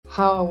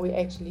how are we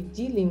actually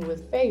dealing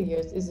with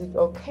failures? Is it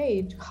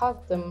okay to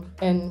help them?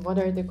 And what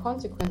are the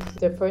consequences?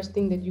 The first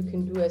thing that you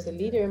can do as a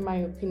leader, in my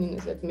opinion,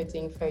 is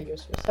admitting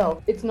failures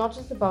yourself. It's not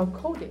just about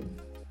coding.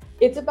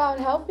 It's about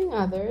helping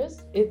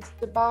others. It's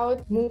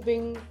about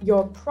moving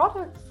your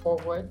product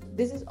forward.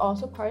 This is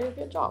also part of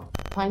your job.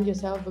 Find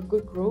yourself a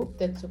good group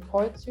that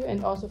supports you,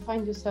 and also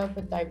find yourself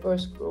a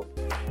diverse group.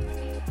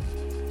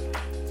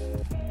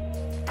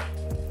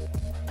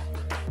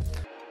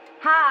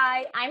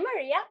 Hi, I'm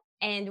Maria,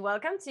 and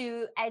welcome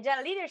to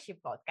Agile Leadership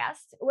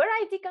Podcast, where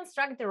I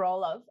deconstruct the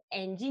role of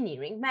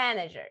engineering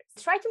managers,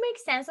 try to make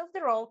sense of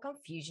the role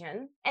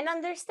confusion, and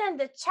understand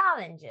the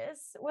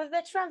challenges with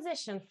the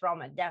transition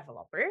from a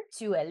developer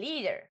to a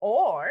leader,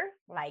 or,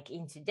 like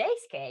in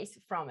today's case,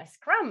 from a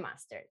Scrum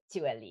Master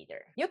to a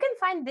leader. You can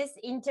find this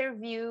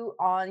interview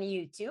on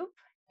YouTube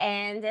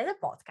and as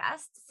a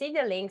podcast. See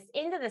the links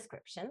in the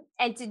description.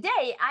 And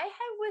today I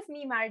have with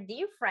me my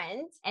dear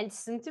friend and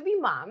soon-to-be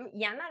mom,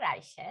 Jana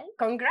Reichel.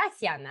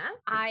 Congrats, Jana.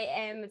 I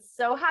am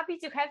so happy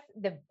to have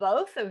the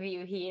both of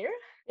you here.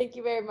 Thank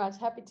you very much.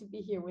 Happy to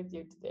be here with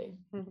you today.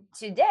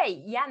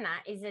 Today, Jana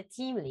is a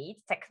team lead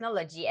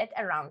technology at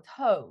Around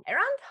Home.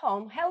 Around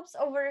Home helps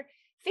over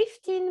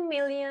 15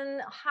 million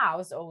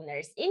house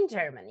owners in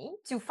Germany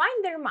to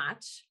find their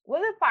match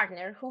with a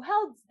partner who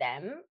helps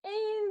them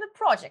in the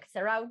projects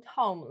around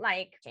home,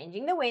 like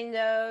changing the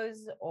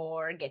windows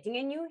or getting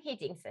a new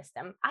heating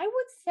system. I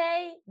would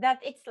say that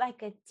it's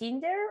like a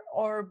Tinder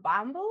or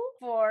Bumble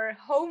for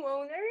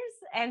homeowners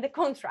and the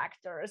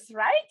contractors,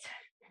 right?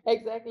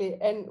 Exactly.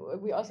 And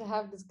we also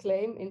have this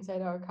claim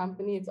inside our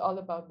company. It's all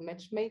about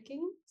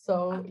matchmaking.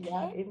 So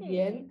yeah, in the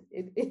end,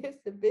 it is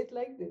a bit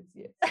like this.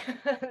 Yes.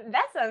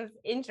 That sounds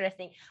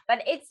interesting.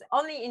 But it's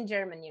only in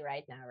Germany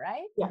right now,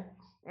 right? Yeah.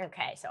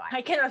 Okay, so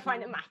I cannot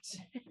find a match.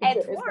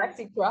 It's a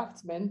sexy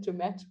craftsman to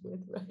match with,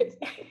 right?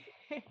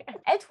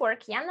 At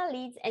work, Jana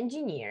leads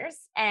engineers,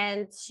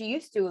 and she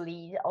used to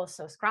lead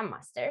also Scrum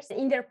Masters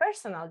in their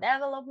personal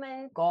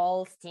development,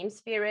 goals, team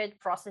spirit,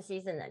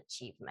 processes, and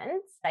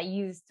achievements. I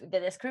used the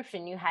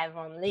description you have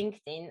on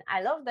LinkedIn.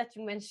 I love that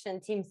you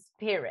mentioned team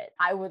spirit.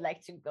 I would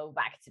like to go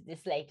back to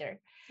this later.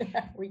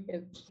 We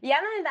can.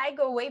 Jana and I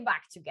go way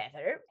back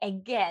together.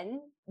 Again,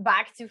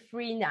 back to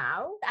Free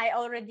Now. I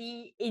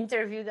already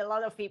interviewed a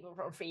lot of people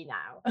from Free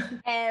Now,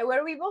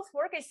 where we both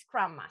work as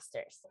Scrum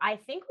Masters. I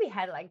think we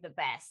had like the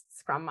best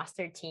Scrum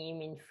Master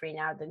team in Free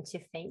Now, don't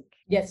you think?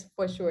 Yes,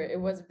 for sure. It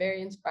was a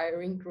very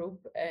inspiring group,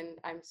 and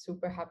I'm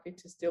super happy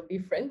to still be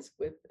friends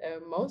with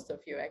most of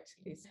you,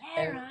 actually.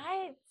 Yeah,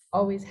 right.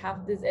 Always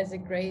have this as a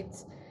great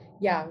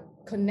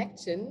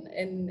connection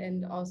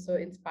and also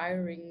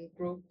inspiring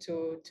group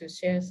to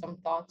share some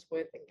thoughts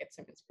with and get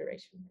some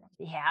inspiration from.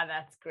 Yeah,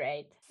 that's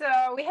great.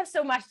 So we have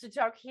so much to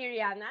talk here,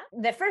 Jana.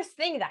 The first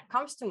thing that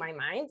comes to my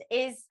mind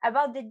is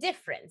about the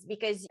difference,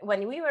 because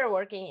when we were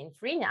working in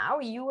Free Now,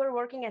 you were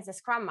working as a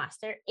Scrum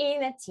Master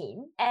in a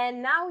team,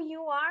 and now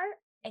you are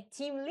a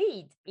team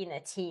lead in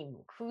a team.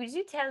 Could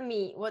you tell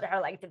me what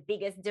are like the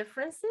biggest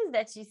differences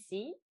that you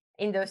see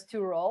in those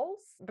two roles?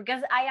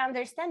 Because I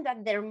understand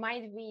that there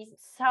might be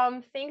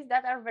some things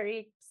that are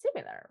very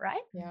similar,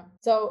 right? Yeah.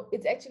 So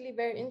it's actually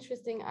very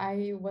interesting.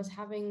 I was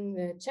having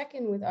the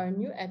check-in with our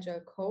new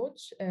agile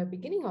coach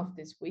beginning of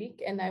this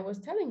week, and I was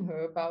telling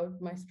her about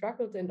my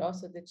struggles and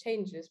also the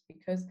changes,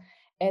 because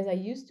as I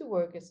used to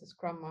work as a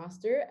Scrum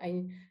Master,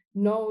 I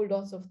know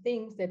lots of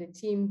things that a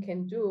team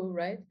can do,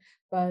 right?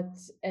 But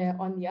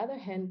on the other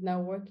hand, now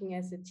working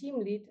as a team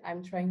lead,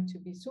 I'm trying to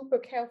be super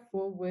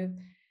careful with,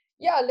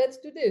 yeah, let's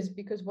do this,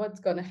 because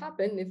what's going to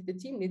happen if the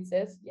team lead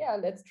says, yeah,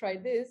 let's try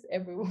this,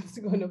 everyone's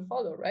going to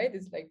follow, right?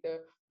 It's like the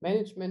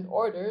management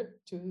order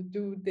to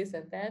do this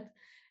and that.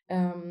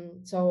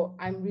 So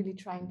I'm really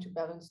trying to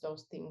balance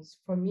those things.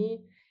 For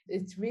me,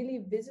 it's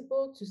really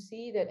visible to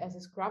see that as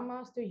a Scrum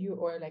Master, you,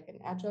 or like an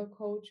agile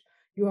coach,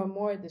 you are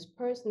more this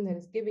person that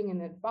is giving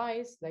an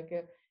advice, like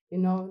a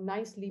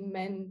nicely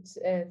meant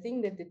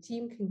thing that the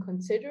team can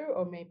consider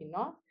or maybe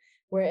not.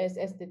 Whereas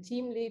as the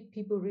team lead,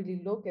 people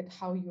really look at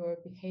how you're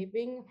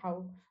behaving,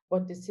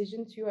 what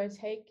decisions you are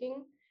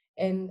taking,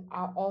 and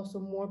are also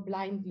more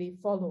blindly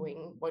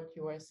following what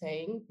you are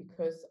saying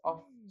because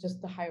of just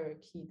the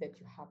hierarchy that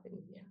you have in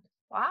the end.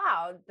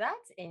 Wow,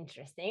 that's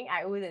interesting.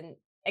 I wouldn't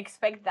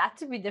expect that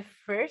to be the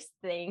first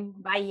thing,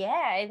 but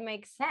yeah, it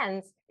makes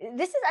sense.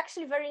 This is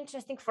actually very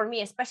interesting for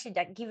me, especially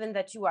that given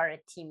that you are a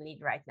team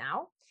lead right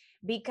now,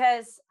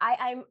 because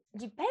I'm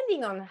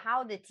depending on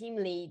how the team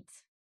lead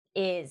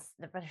is,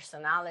 the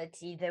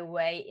personality, the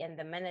way, and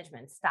the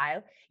management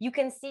style, you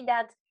can see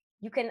that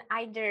you can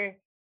either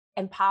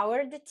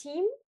empower the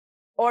team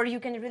or you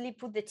can really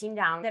put the team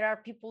down. There are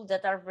people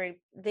that are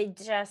they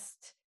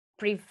just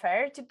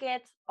prefer to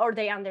get, or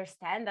they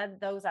understand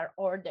that those are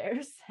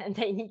orders and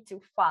they need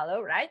to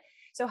follow, right?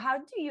 So how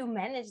do you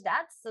manage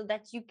that so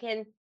that you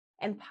can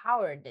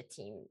empower the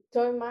team?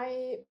 So in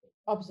my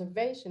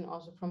observation,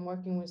 also from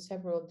working with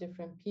several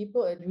different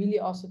people, it really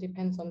also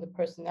depends on the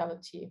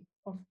personality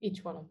of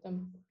each one of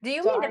them. Do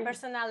you mean the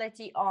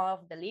personality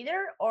of the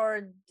leader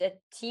or the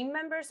team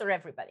members or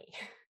everybody?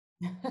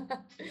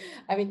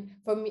 I mean,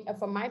 for me,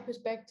 from my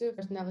perspective,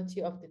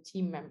 personality of the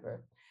team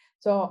member.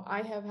 So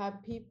I have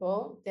had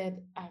people that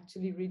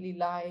actually really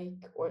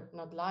like, or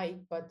not like,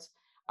 but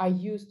are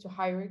used to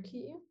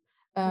hierarchy,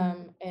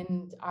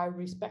 and are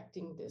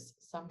respecting this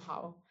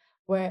somehow.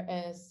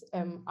 Whereas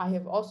I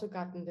have also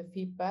gotten the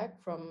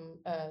feedback from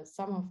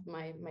some of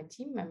my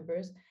team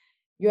members,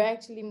 you're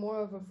actually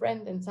more of a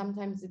friend, and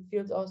sometimes it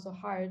feels also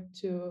hard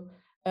to,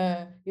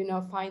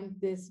 find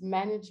this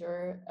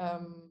manager.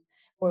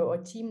 Or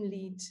team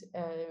lead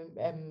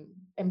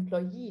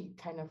employee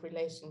kind of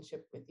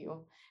relationship with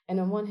you. And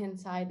on one hand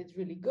side, it's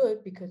really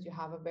good because you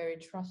have a very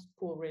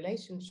trustful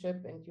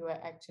relationship and you are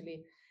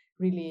actually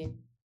really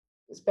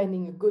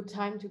spending a good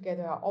time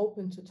together, are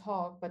open to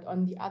talk. But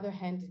on the other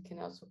hand, it can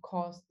also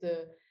cause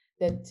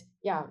that,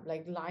 yeah,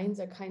 like lines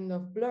are kind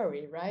of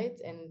blurry, right?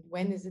 And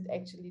when is it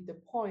actually the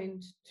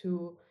point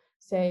to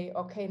say,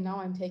 okay,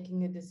 now I'm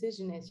taking a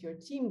decision as your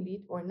team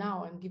lead, or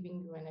now I'm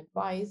giving you an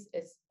advice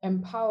as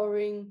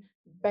empowering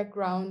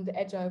background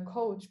agile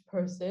coach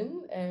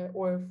person,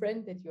 or a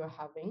friend that you're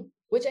having,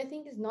 which I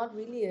think is not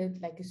really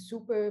like a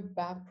super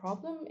bad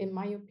problem. In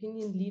my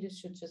opinion, leaders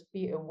should just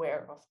be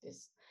aware of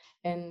this.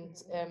 And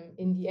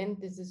in the end,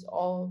 this is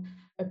all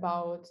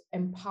about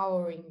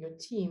empowering your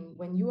team.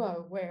 When you are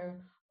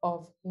aware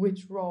of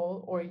which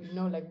role, or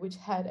like which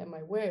hat am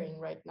I wearing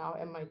right now?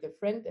 Am I the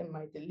friend? Am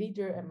I the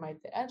leader? Am I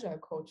the agile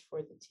coach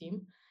for the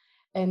team?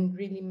 And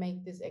really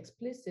make this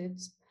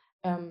explicit,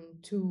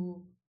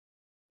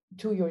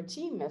 to your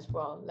team as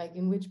well. Like,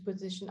 in which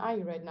position are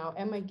you right now?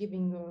 Am I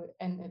giving you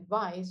an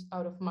advice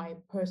out of my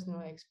personal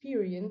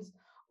experience,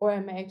 or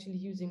am I actually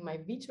using my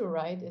veto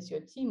right as your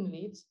team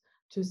lead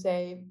to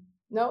say,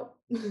 no,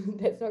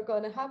 that's not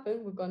going to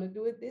happen, we're going to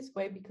do it this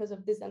way because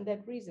of this and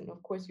that reason?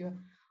 Of course, you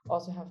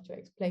also have to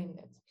explain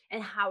that.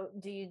 And how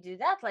do you do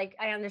that? Like,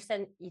 I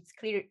understand it's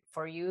clear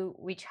for you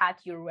which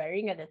hat you're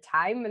wearing at the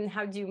time, and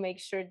how do you make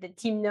sure the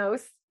team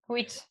knows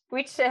which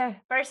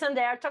person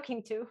they are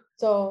talking to?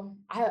 So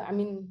I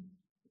mean,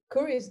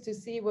 curious to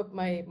see what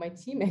my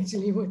team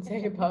actually would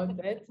say about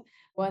that.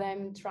 What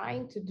I'm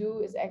trying to do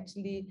is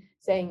actually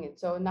saying it.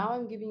 So now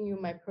I'm giving you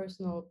my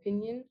personal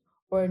opinion,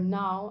 or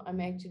now I'm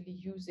actually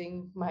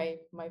using my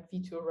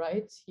veto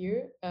rights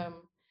here,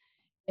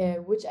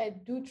 which I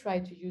do try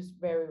to use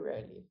very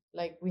rarely.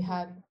 Like, we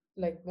had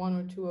like one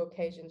or two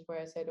occasions where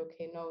I said,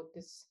 okay, no,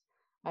 this,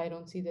 I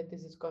don't see that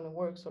this is going to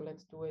work, so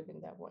let's do it in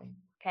that way.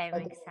 Okay,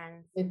 But makes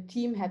sense. the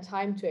team had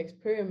time to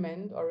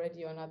experiment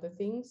already on other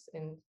things.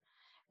 And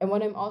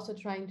what I'm also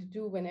trying to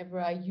do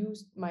whenever I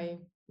use my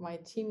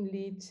team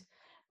lead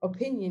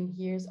opinion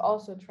here is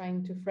also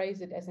trying to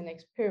phrase it as an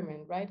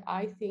experiment, right?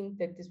 I think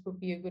that this would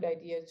be a good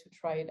idea to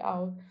try it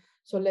out.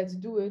 So let's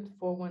do it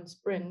for one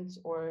sprint,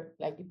 or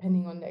like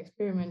depending on the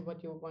experiment,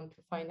 what you want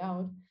to find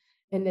out.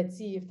 And let's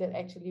see if that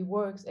actually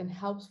works and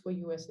helps for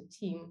you as a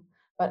team.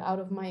 But out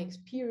of my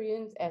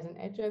experience as an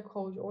agile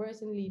coach or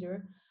as a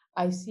leader,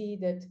 I see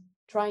that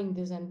trying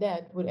this and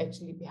that would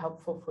actually be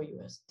helpful for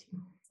you as a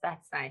team.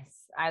 That's nice.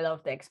 I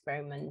love the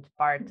experiment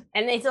part.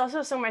 And it's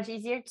also so much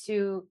easier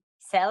to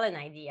sell an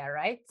idea,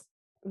 right?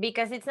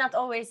 Because it's not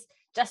always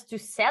just to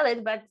sell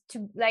it, but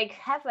to like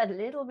have a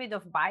little bit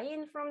of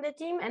buy-in from the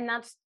team, and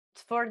not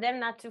for them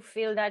not to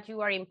feel that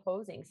you are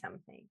imposing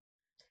something.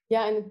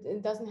 Yeah, and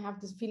it doesn't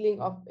have this feeling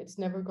of it's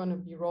never going to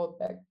be rolled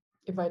back.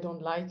 If I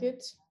don't like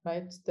it,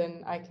 right,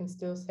 then I can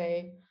still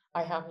say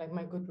I have like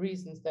my good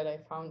reasons that I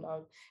found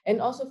out.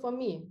 And also for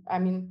me, I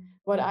mean,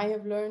 what I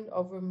have learned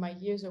over my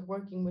years of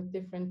working with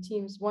different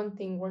teams, one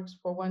thing works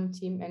for one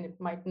team and it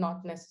might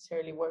not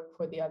necessarily work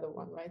for the other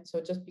one, right?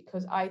 So just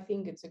because I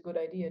think it's a good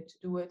idea to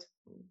do it,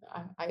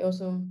 I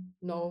also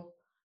know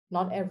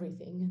not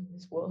everything in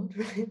this world,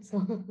 right?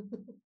 So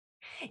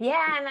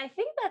Yeah, and I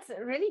think that's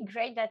really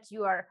great that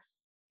you are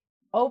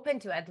open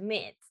to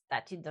admit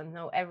that you don't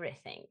know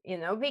everything,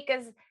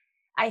 because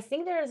I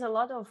think there is a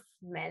lot of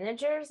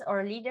managers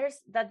or leaders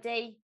that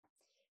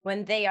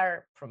when they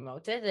are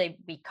promoted, they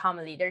become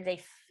a leader,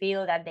 they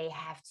feel that they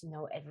have to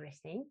know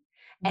everything,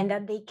 and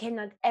that they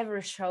cannot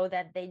ever show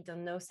that they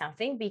don't know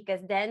something, because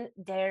then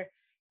their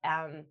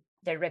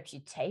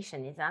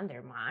reputation is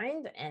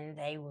undermined, and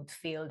they would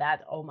feel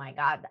that, oh my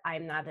God,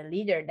 I'm not a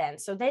leader then.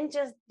 So then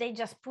they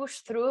just push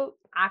through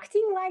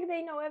acting like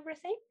they know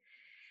everything.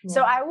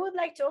 So I would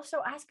like to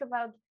also ask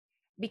about,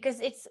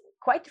 because it's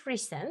quite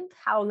recent,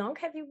 how long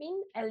have you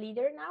been a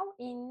leader now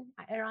in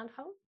around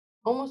home?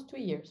 almost 2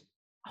 years.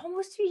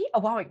 Almost 2 years. Oh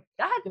wow,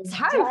 that The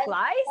time time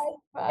flies.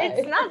 flies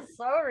It's by. not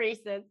so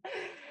recent,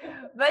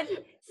 but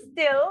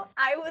still,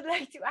 I would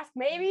like to ask.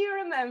 Maybe you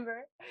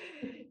remember.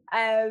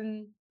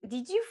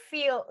 Did you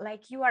feel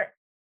like you are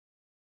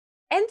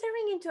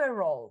entering into a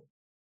role,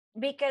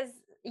 because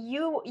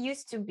you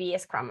used to be a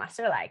scrum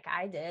master like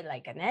I did,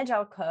 like an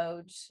agile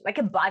coach, like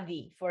a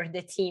buddy for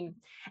the team,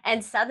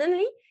 and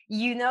suddenly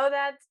you know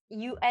that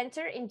you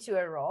enter into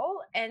a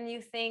role and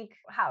you think,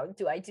 how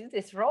do I do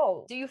this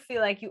role? Do you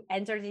feel like you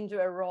entered into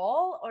a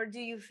role, or do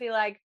you feel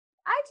like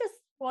I just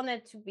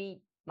wanted to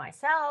be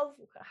myself?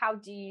 How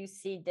do you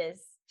see this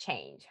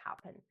change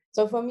happen?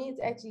 So for me,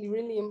 it's actually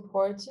really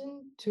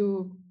important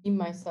to be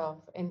myself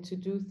and to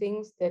do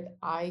things that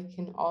I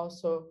can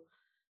also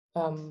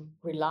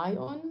rely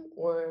on,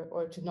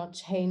 or to not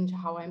change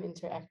how I'm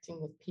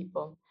interacting with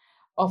people.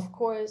 Of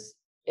course,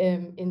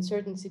 in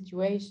certain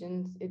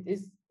situations, it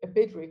is a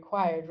bit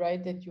required,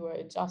 right, that you are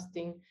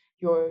adjusting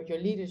your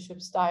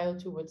leadership style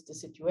towards the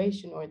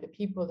situation or the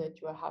people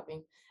that you are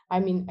having. I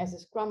mean, as a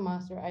Scrum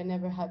Master, I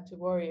never had to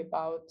worry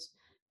about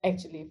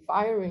actually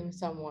firing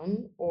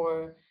someone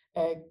or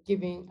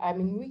giving. I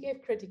mean, we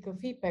gave critical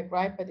feedback,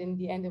 right? But in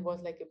the end, it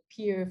was like a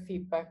peer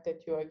feedback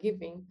that you are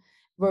giving,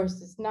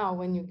 versus now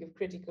when you give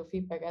critical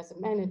feedback as a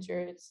manager,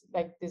 it's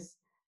like this,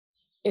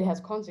 it has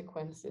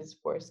consequences,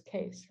 worst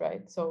case,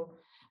 right? So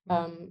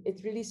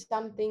it's really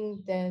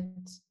something that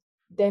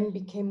then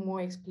became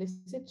more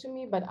explicit to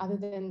me. But other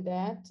than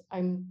that,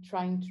 I'm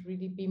trying to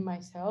really be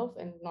myself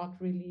and not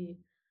really,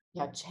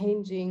 yeah,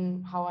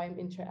 changing how I'm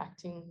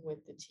interacting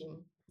with the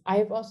team. I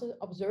have also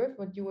observed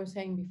what you were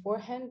saying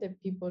beforehand,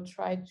 that people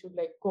try to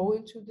like go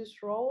into this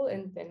role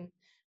and then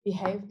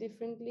behave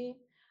differently.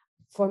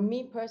 For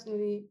me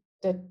personally,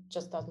 that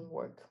just doesn't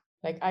work.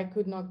 Like, I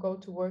could not go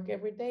to work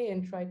every day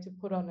and try to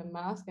put on a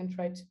mask and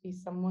try to be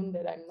someone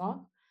that I'm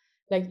not.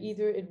 Like,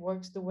 either it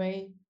works the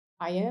way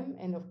I am,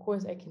 and of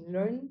course I can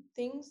learn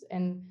things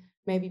and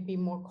maybe be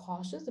more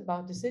cautious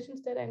about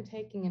decisions that I'm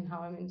taking and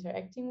how I'm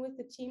interacting with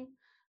the team.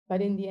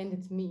 But in the end,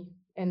 it's me.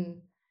 And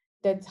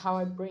that's how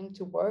I bring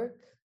to work.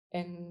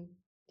 And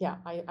yeah,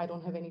 I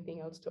don't have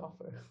anything else to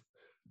offer.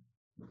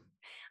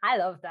 I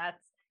love that.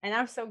 And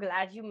I'm so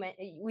glad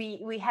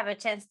we have a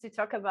chance to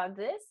talk about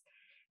this,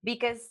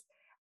 because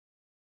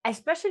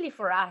especially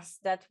for us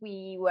that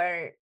we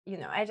were,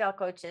 agile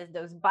coaches,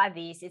 those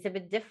buddies, it's a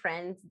bit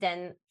different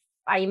than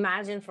I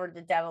imagine for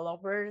the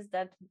developers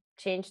that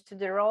change to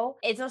the role.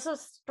 It's also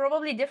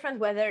probably different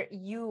whether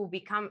you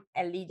become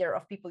a leader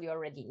of people you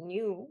already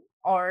knew,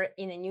 or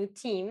in a new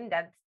team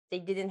that they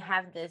didn't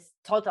have this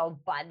total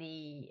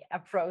buddy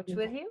approach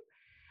with you.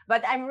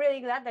 But I'm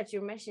really glad that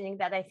you're mentioning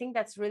that. I think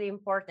that's really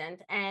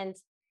important. And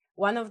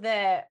one of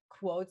the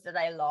quotes that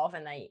I love,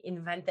 and I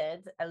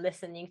invented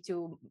listening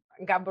to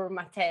Gabor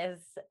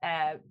Mate's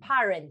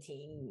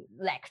parenting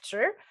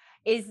lecture,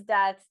 is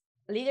that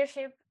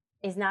leadership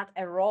is not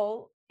a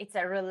role, it's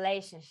a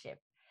relationship.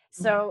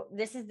 So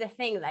this is the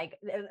thing, like,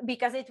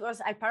 because it was,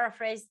 I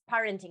paraphrased,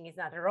 parenting is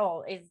not a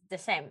role, it's the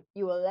same.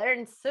 You will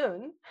learn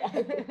soon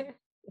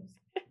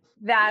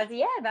that,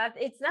 yeah, that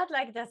it's not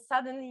like that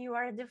suddenly you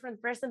are a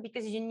different person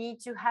because you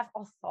need to have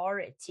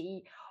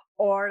authority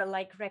or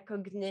like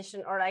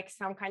recognition or like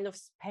some kind of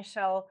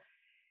special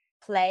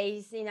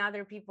place in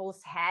other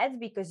people's heads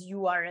because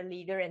you are a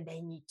leader and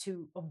they need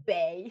to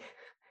obey.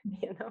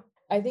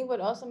 I think what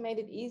also made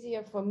it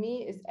easier for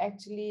me is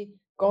actually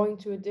going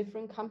to a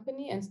different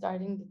company and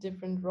starting the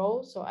different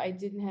roles. So I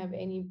didn't have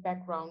any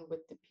background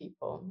with the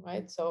people,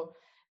 right? So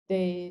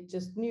they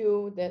just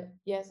knew that,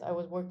 yes, I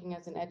was working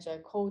as an agile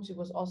coach. It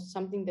was also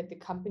something that the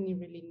company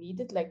really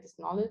needed, like this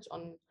knowledge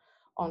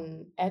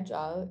on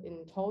agile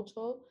in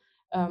total.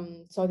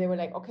 So they were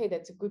like, okay,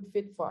 that's a good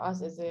fit for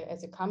us as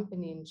a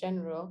company in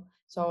general.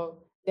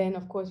 So then,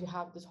 of course, you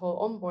have this whole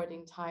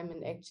onboarding time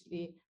and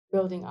actually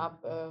building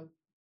up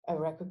a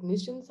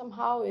recognition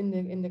somehow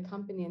in the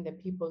company, and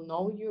that people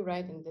know you,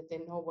 right, and that they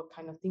know what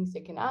kind of things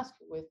they can ask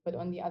you with. But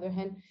on the other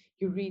hand,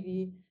 you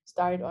really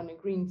start on a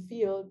green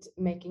field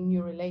making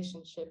new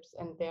relationships,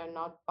 and they're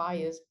not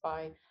biased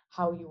by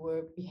how you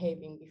were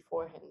behaving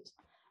beforehand.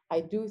 I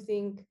do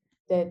think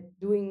that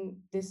doing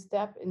this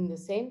step in the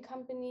same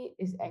company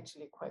is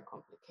actually quite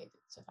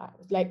complicated. So I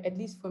was like, at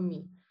least for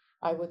me,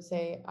 I would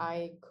say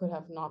I could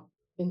have not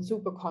been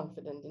super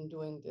confident in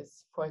doing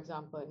this, for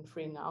example, in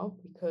Free Now,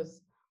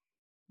 because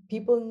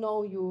people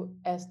know you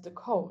as the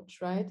coach,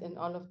 right? And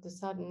all of a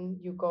sudden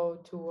you go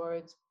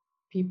towards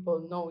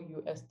people know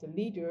you as the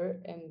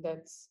leader, and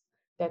that's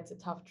a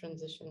tough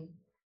transition.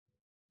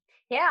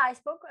 Yeah, I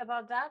spoke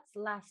about that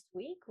last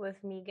week with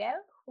Miguel,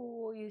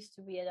 who used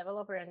to be a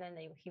developer and then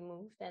he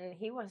moved, and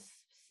he was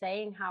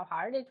saying how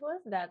hard it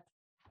was that,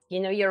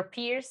 your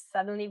peers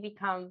suddenly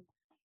become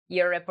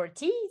your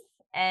reportees,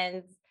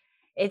 and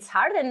it's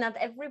hard, and not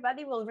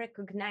everybody will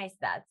recognize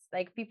that.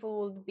 Like, people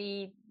will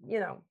be,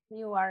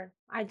 you are,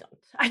 I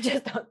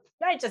just don't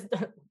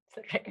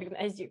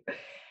recognize you,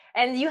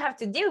 and you have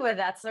to deal with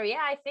that. So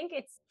yeah, I think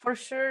it's for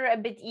sure a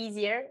bit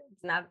easier.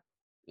 It's not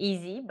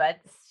easy, but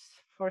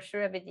for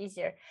sure a bit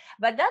easier.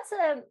 But that's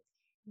a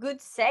good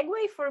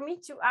segue for me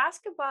to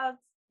ask about,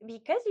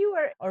 because you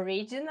were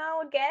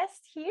original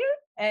guest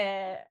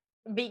here,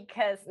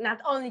 because not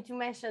only to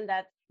mention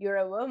that you're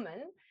a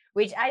woman,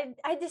 which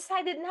I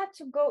decided not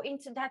to go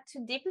into that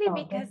too deeply,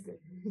 because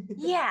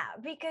yeah,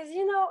 because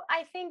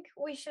I think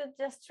we should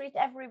just treat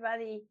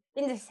everybody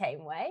in the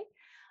same way.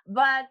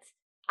 But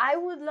I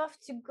would love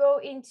to go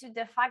into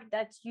the fact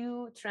that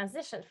you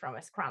transitioned from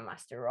a Scrum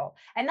Master role.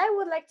 And I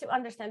would like to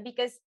understand,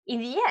 because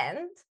in the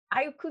end,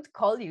 I could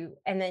call you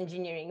an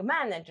engineering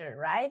manager,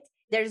 right?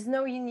 there's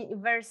no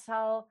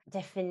universal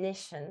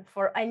definition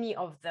for any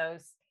of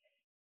those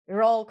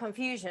role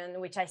confusion,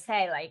 which I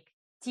say, like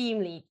team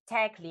lead,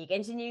 tech lead,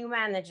 engineering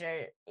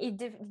manager.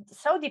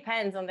 So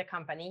depends on the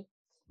company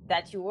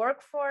that you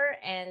work for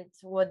and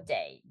what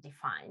they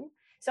define.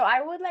 So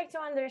I would like to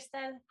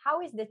understand,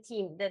 how is the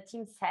team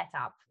set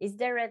up? Is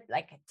there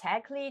like a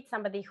tech lead,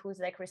 somebody who's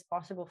like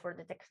responsible for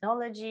the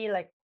technology?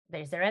 Like,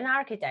 is there an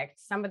architect,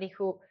 somebody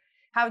who,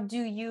 how do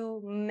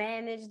you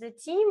manage the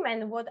team,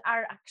 and what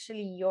are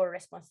actually your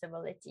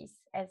responsibilities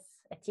as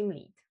a team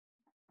lead?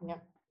 Yeah.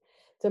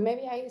 So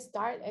maybe I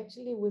start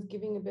actually with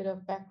giving a bit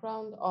of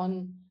background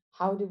on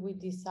how did we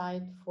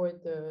decide for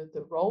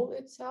the role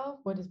itself,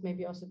 what is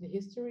maybe also the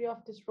history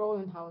of this role,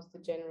 and how is the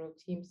general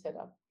team set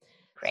up.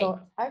 Great. So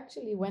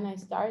actually, when I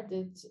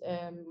started,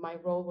 my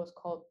role was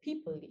called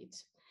people lead,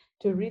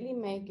 to really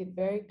make it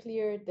very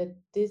clear that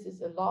this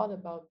is a lot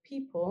about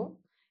people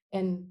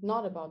and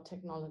not about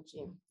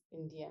technology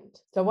in the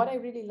end. So what I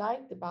really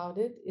liked about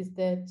it is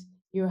that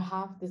you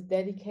have this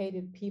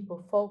dedicated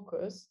people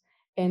focus.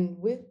 And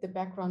with the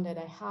background that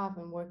I have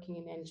and working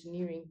in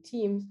engineering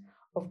teams,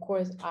 of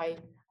course,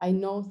 I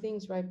know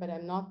things, right, but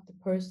I'm not the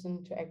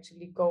person to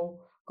actually go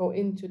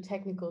into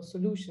technical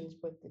solutions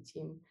with the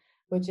team,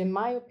 which in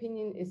my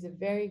opinion is a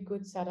very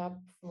good setup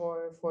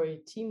for a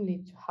team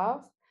lead to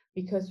have,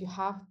 because you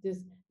have this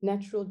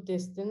natural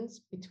distance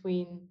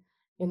between,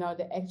 you know,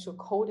 the actual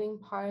coding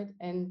part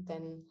and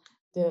then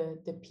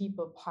the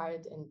people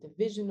part and the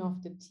vision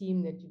of the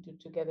team that you do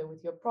together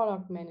with your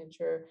product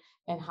manager,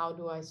 and how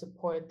do I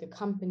support the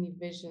company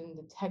vision,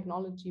 the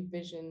technology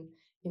vision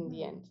in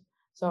the end.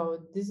 So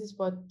this is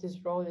what this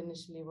role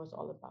initially was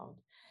all about.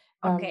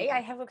 Okay,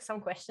 I have some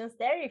questions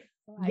there if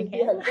I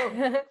Yeah,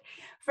 can. go.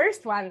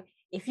 First one,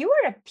 if you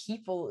were a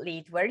people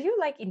lead, were you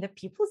like in the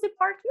people's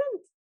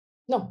department?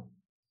 No.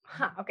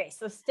 Okay,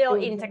 so still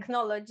It in was,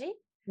 technology,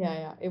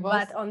 yeah, it was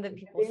but on the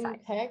people in side.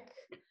 tech.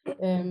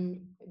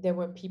 There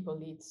were people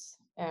leads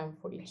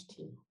for each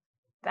team.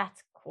 That's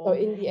So cool.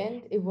 in the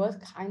end, it was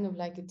kind of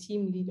like a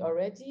team lead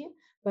already,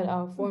 but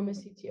our former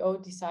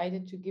CTO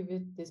decided to give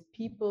it this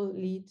people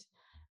lead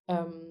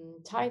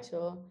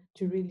title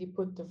to really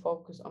put the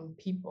focus on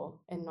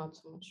people and not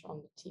so much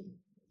on the team.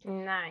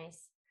 Nice.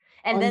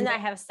 And On then the I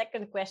have a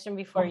second question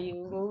before oh, you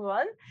move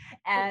on.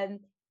 And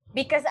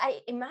because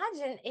I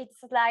imagine it's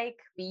like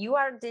you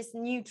are this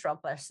neutral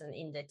person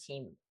in the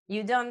team.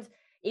 You don't,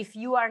 if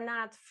you are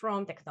not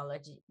from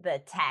technology,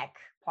 the tech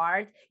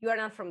part, you are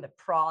not from the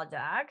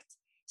product.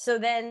 So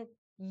then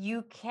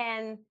you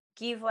can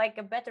give like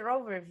a better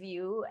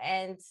overview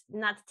and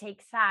not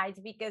take sides,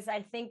 because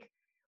I think,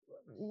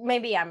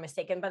 maybe I'm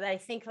mistaken, but I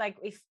think like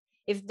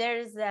if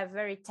there's a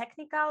very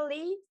technical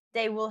lead,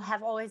 they will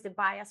have always the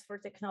bias for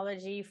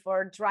technology, for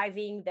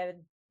driving the,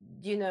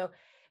 you know,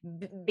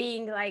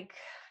 being like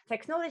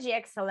technology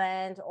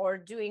excellent or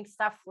doing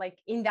stuff like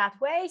in that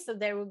way. So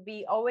there will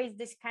be always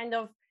this kind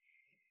of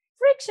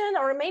friction,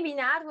 or maybe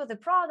not, with the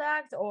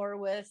product or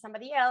with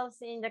somebody else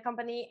in the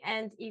company.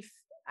 And if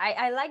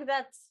I like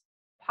that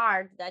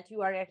part that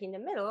you are like in the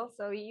middle,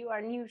 so you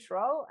are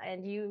neutral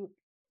and you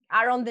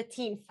are on the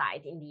team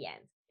side in the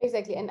end.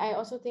 exactly. And I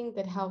also think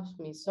that helps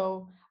me.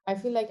 So I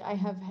feel like I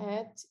have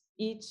had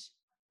each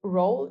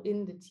role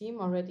in the team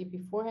already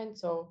beforehand.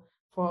 So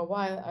for a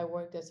while, I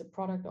worked as a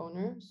product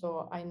owner.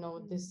 So I know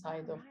this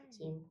side of the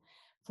team.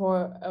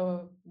 For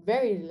a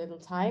very little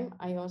time,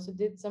 I also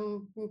did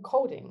some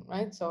coding,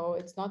 right? So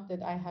it's not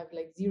that I have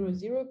like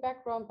zero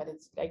background, but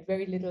it's like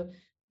very little,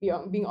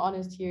 being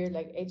honest here,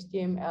 like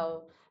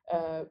HTML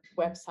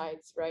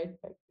websites, right?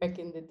 Back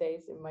in the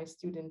days in my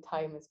student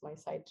time as my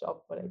side job,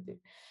 what I did.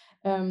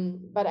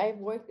 But I've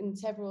worked in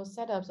several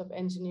setups of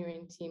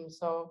engineering teams.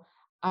 So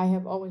I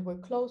have always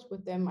worked close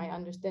with them. I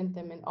understand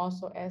them. And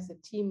also as a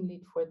team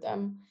lead for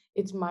them,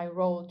 it's my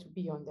role to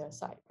be on their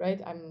side, right?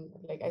 I'm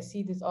like, I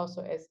see this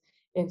also as,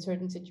 in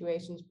certain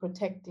situations,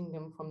 protecting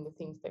them from the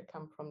things that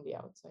come from the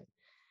outside.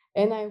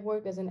 And I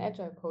worked as an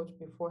agile coach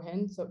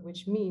beforehand, so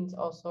which means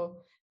also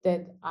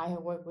that I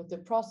have worked with the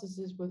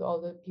processes with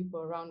all the people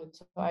around it.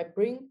 So I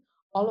bring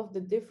all of the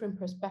different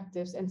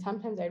perspectives. And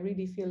sometimes I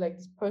really feel like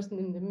this person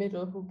in the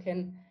middle who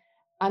can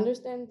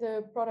understand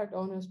the product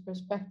owner's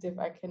perspective.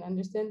 I can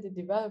understand the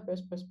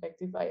developer's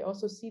perspective. I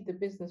also see the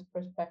business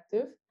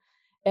perspective.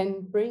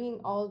 And bringing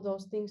all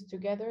those things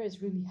together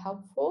is really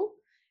helpful.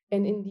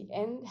 And in the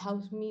end,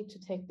 helps me to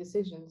take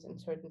decisions in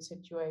certain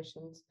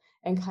situations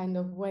and kind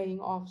of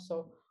weighing off.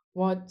 So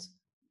what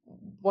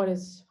what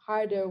is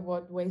harder,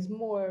 what weighs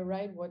more,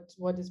 right?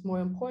 What is more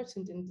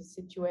important in the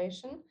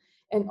situation,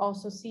 and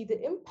also see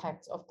the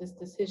impact of this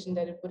decision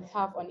that it would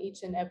have on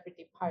each and every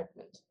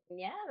department.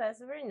 Yeah,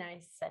 that's a very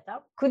nice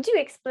setup. Could you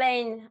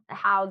explain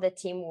how the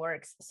team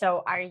works?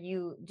 So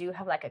do you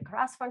have like a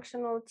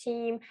cross-functional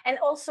team? And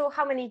also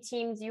how many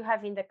teams you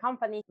have in the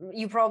company?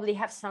 You probably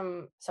have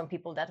some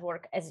people that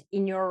work as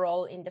in your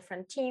role in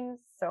different teams.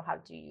 So how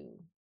do you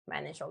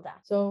manage all that?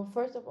 So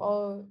first of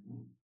all,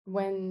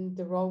 when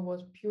the role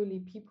was purely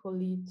people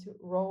lead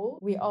role,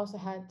 we also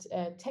had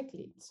tech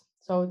leads.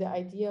 So the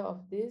idea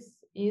of this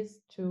is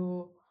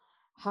to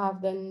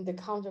have then the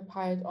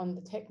counterpart on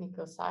the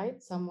technical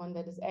side, someone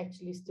that is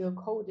actually still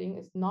coding,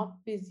 is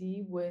not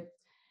busy with,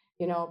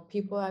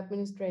 people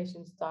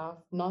administration stuff,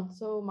 not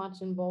so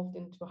much involved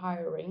into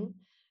hiring,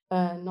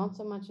 not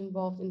so much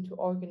involved into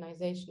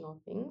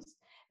organizational things,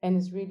 and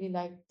is really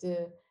like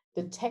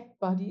the tech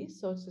buddy,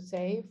 so to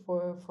say,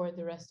 for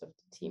the rest of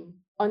the team.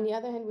 On the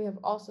other hand, we have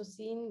also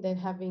seen that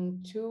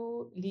having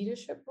two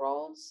leadership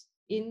roles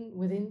in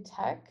within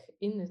tech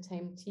in the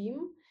same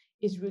team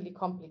is really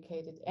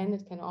complicated, and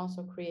it can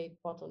also create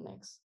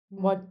bottlenecks.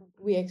 What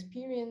we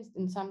experienced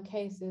in some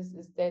cases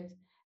is that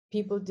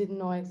people didn't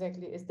know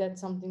exactly, is that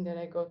something that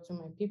I go to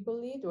my people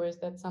lead, or is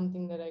that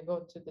something that I go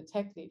to the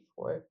tech lead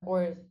for?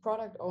 Or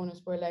product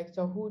owners were like,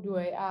 so who do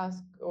I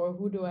ask or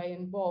who do I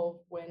involve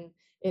when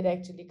it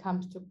actually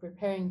comes to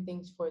preparing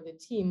things for the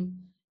team?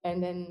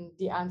 And then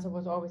the answer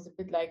was always a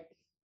bit like,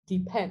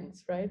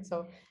 depends, right?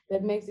 So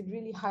that makes it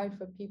really hard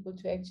for people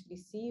to actually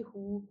see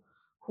who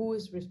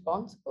is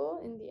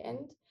responsible in the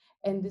end.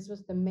 And this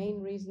was the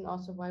main reason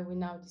also why we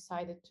now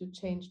decided to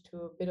change to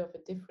a bit of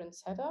a different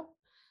setup.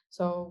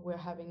 So we're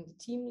having the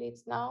team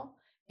leads now,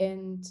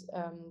 and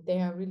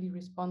they are really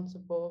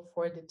responsible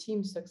for the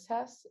team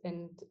success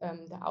and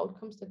the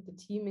outcomes that the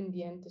team in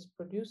the end is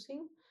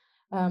producing,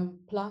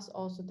 plus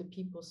also the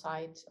people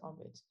side of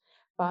it.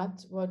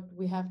 But what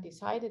we have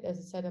decided as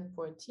a setup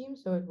for a team,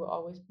 so it will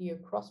always be a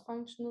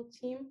cross-functional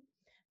team,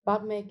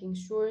 but making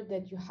sure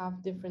that you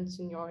have different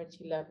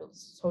seniority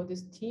levels. So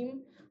this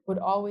team would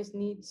always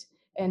need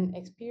an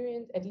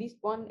experienced, at least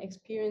one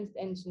experienced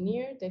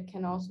engineer that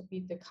can also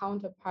be the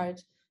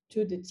counterpart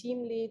to the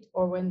team lead,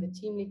 or when the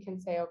team lead can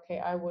say, okay,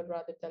 I would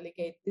rather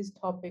delegate this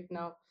topic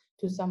now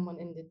to someone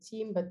in the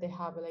team, but they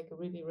have like a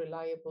really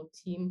reliable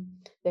team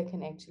that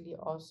can actually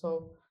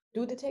also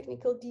do the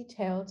technical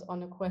details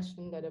on a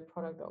question that a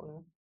product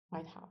owner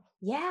might have.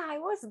 Yeah, I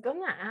was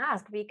gonna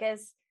ask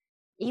because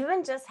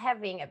even just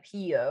having a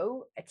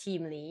PO, a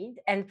team lead,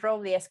 and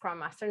probably a scrum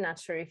master, not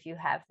sure if you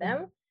have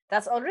them,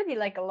 that's already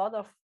like a lot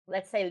of,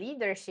 let's say,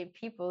 leadership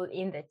people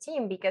in the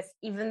team. Because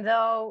even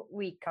though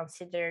we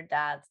consider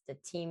that the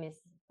team is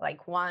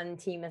like one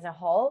team as a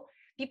whole,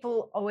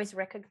 people always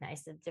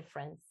recognize the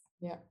difference,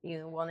 Yeah.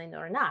 you want it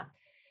or not.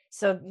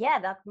 So yeah,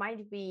 that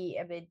might be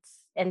a bit.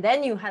 And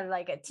then you have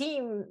like a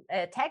team,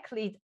 a tech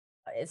lead,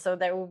 so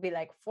there will be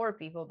like 4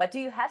 people. But do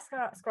you have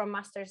scrum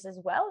masters as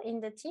well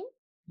in the team?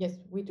 Yes,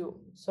 we do.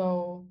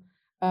 So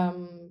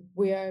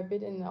we are a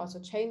bit in also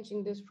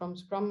changing this from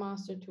Scrum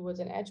Master towards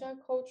an Agile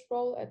coach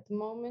role at the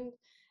moment.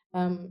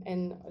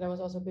 And there was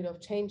also a bit of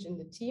change in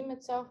the team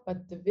itself,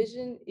 but the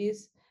vision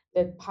is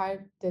that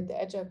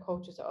the Agile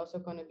coaches are also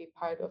going to be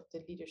part of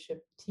the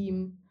leadership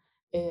team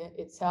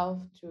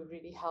itself to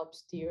really help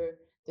steer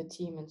the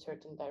team in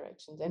certain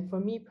directions. And for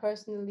me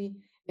personally,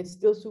 it's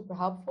still super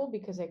helpful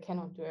because I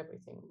cannot do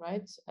everything,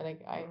 right?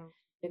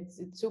 It's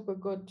super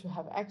good to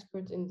have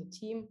experts in the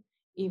team,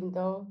 even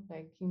though,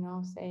 like,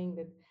 saying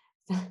that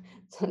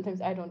sometimes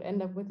I don't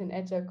end up with an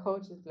agile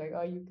coach. It's like,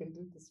 oh, you can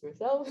do this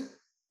yourself.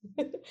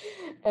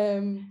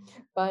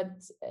 But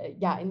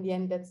yeah, in the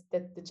end, that's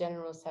the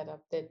general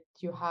setup, that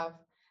you have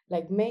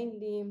like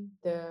mainly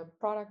the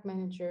product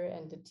manager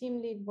and the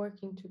team lead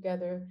working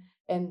together,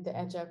 and the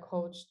agile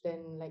coach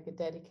then like a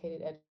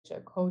dedicated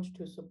agile coach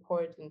to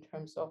support in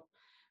terms of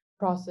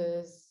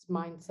process,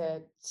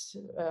 mindset,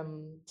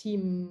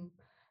 team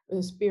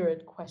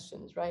spirit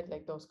questions, right?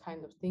 Like those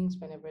kind of things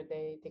whenever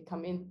they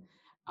come in.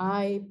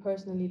 I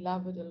personally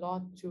love it a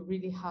lot to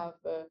really have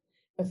a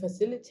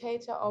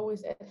facilitator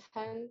always at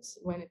hand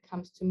when it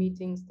comes to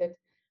meetings that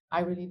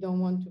I really don't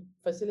want to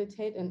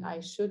facilitate and I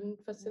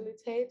shouldn't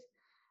facilitate.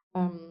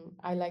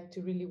 I like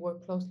to really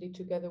work closely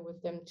together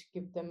with them to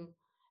give them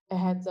a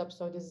heads up.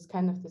 So this is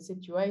kind of the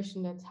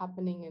situation that's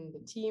happening in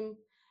the team.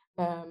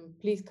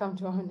 Please come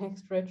to our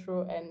next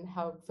retro and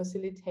help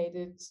facilitate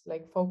it,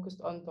 like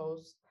focused on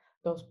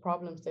those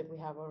problems that we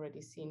have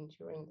already seen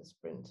during the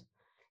sprint.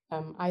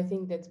 I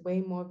think that's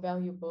way more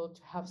valuable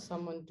to have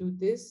someone do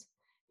this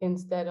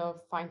instead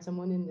of find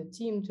someone in the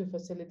team to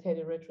facilitate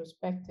a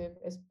retrospective,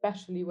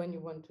 especially when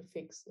you want to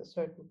fix a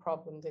certain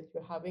problem that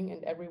you're having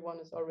and everyone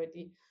is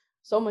already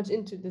so much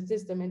into the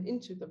system and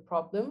into the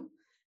problem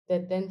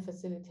that then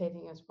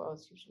facilitating as well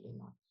is usually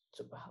not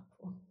super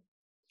helpful.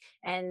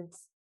 And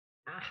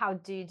how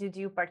did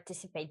you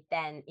participate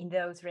then in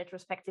those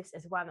retrospectives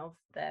as one of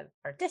the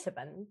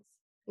participants?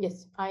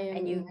 Yes, I am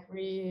And in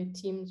every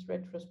team's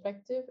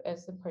retrospective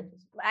as a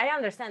participant. I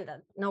understand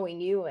that, knowing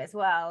you as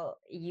well,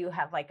 you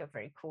have like a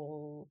very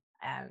cool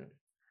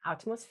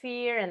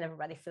atmosphere and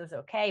everybody feels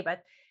okay.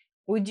 But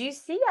would you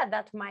see that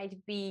that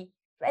might be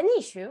an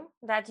issue,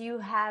 that you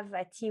have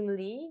a team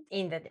lead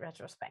in the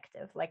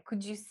retrospective? Like,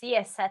 could you see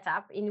a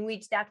setup in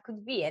which that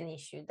could be an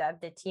issue, that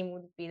the team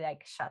would be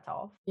like shut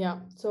off? Yeah.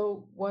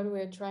 So what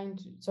we're trying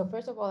to, so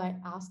first of all, I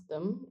asked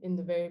them in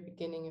the very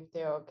beginning if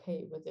they're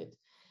okay with it,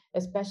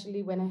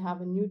 especially when I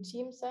have a new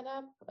team set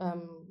up,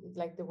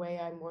 like the way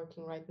I'm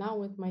working right now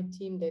with my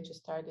team. They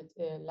just started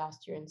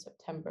last year in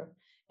September.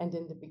 And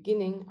in the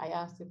beginning, I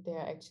asked if they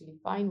are actually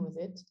fine with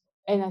it.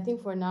 And I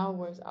think for now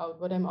works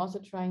out. What I'm also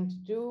trying to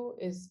do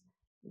is,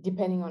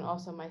 depending on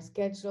also my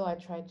schedule, I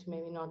try to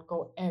maybe not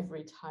go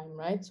every time,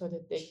 right? So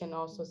that they can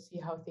also see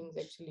how things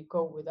actually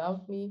go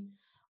without me.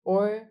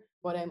 Or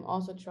what I'm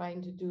also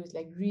trying to do is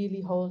like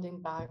really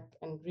holding back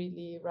and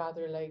really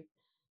rather like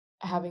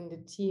having the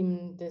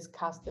team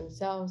discuss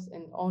themselves,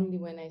 and only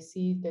when I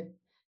see that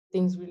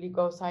things really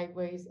go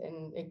sideways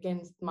and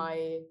against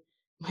my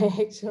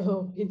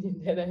actual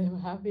opinion that I am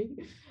having,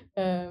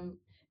 um,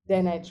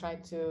 then I try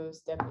to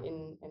step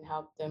in and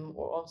help them,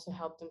 or also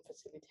help them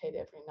facilitate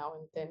every now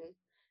and then,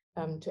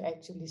 to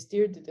actually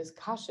steer the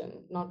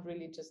discussion, not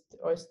really just,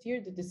 or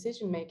steer the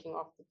decision making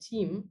of the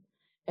team,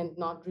 and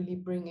not really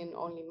bring in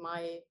only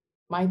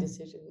my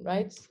decision,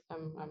 right?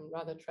 I'm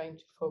rather trying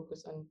to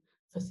focus on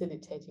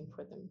facilitating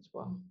for them as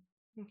well.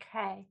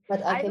 Okay.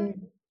 But I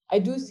I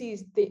do see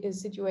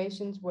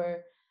situations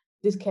where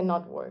this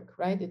cannot work,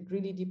 right? It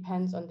really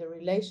depends on the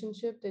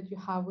relationship that you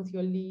have with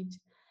your lead.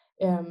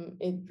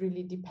 It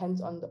really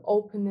depends on the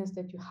openness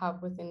that you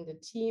have within the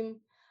team,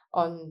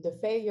 on the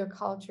failure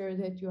culture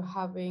that you're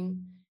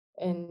having.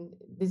 And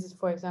this is,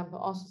 for example,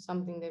 also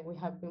something that we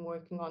have been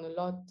working on a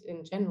lot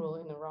in general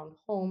and around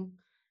home,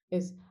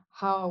 is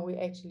how are we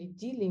actually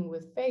dealing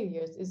with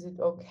failures? Is it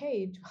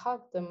okay to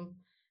have them?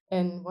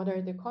 And what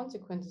are the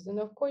consequences? And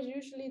of course,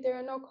 usually there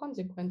are no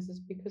consequences,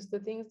 because the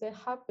things that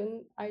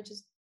happen are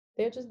just,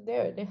 they're just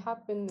there, they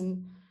happen,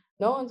 and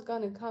no one's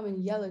gonna come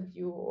and yell at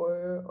you,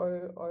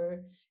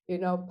 or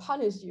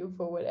punish you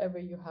for whatever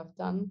you have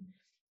done.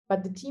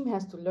 But the team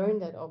has to learn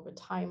that over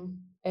time,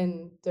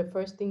 and the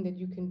first thing that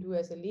you can do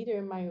as a leader,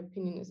 in my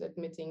opinion, is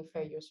admitting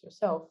failures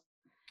yourself,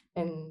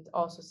 and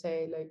also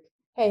say like,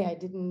 hey, I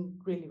didn't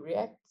really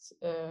react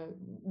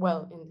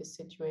well in this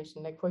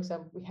situation. Like, for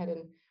example, we had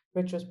a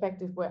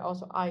retrospective where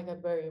also I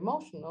got very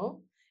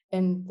emotional,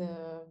 and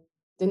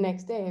the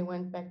next day I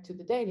went back to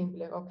the dating, be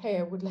like, okay,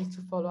 I would like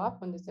to follow up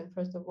on this, and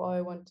first of all,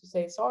 I want to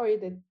say sorry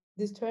that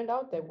this turned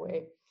out that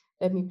way.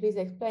 Let me please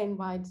explain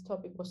why this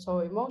topic was so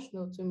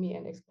emotional to me,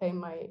 and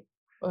explain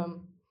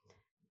um,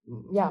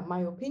 my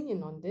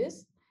opinion on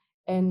this.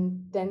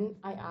 And then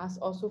I asked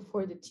also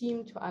for the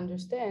team to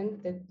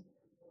understand that,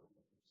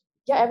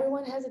 yeah,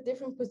 everyone has a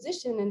different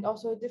position and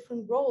also a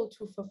different role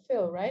to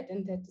fulfill, right?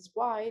 And that is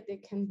why there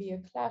can be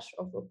a clash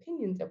of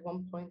opinions at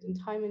one point in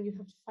time, and you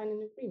have to find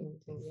an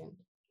agreement in the end.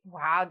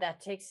 Wow,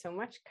 that takes so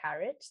much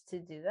courage to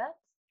do that.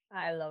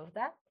 I love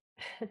that.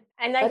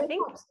 And I But it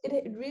think, helps.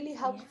 It really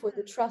helps for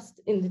the yeah.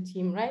 trust in the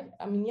team, right?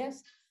 I mean,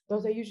 yes,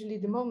 those are usually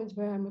the moments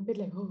where I'm a bit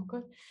like, oh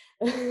God,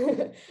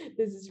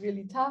 this is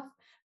really tough.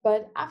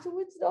 But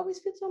afterwards, it always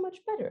feels so much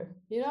better.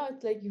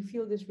 It's like you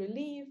feel this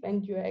relief,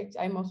 and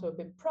I'm also a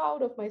bit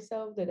proud of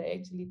myself that I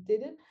actually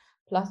did it.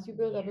 Plus, you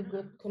build up a Yeah.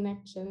 good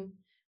connection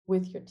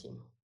with your team.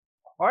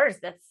 Of course,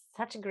 that's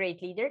such a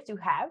great leader to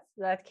have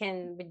that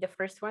can be the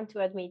first one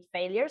to admit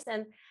failures.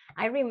 And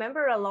I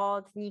remember a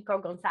lot Nico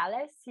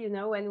Gonzalez,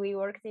 when we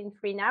worked in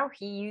Free Now,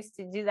 he used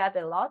to do that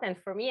a lot. And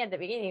for me at the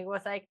beginning, it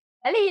was like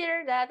a leader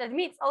that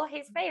admits all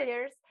his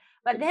failures.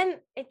 But then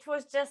it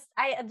was just,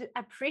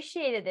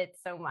 appreciated it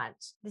so much.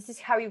 This is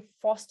how you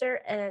foster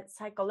a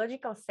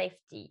psychological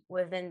safety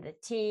within the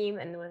team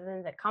and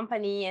within the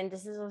company. And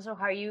this is also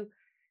how you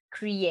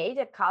create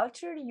a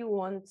culture you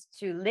want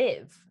to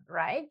live,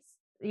 right?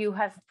 You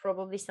have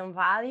probably some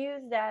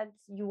values that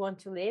you want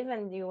to live,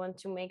 and you want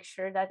to make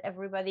sure that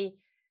everybody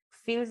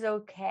feels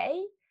okay.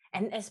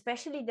 And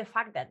especially the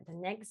fact that the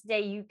next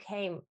day you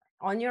came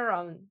on your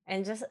own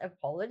and just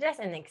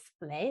apologized and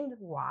explained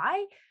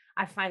why.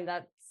 I find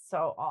that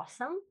so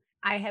awesome.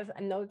 I have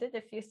noted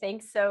a few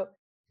things. So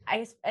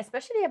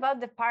especially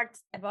about the part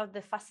about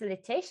the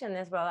facilitation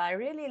as well, I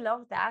really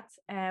love that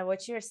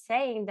what you're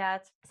saying,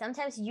 that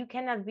sometimes you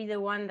cannot be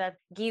the one that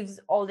gives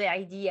all the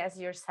ideas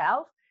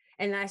yourself.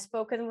 And I've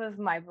spoken with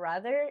my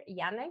brother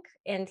Janek,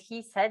 and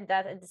he said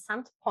that at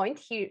some point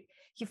he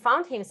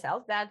found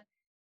himself that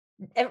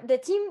the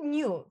team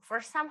knew for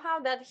somehow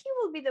that he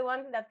will be the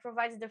one that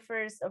provides the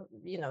first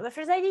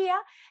idea,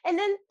 and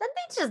then that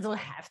they just don't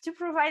have to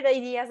provide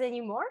ideas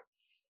anymore.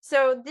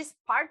 So this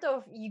part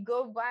of you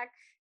go back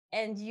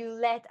and you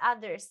let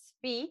others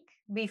speak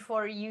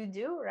before you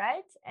do,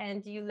 right?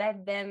 And you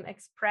let them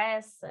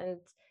express, and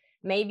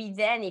maybe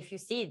then if you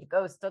see it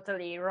goes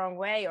totally wrong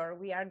way, or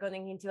we are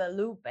going into a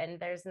loop and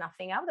there's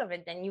nothing out of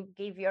it, then you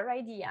give your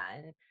idea,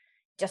 and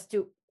just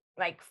to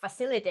like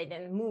facilitate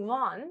and move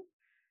on.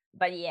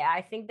 But yeah,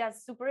 I think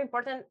that's super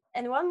important.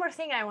 And one more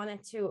thing I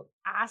wanted to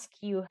ask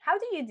you, how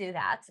do you do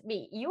that?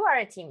 You are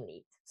a team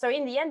lead, so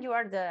in the end you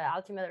are the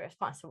ultimate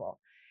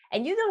responsible,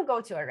 and you don't go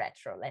to a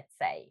retro, let's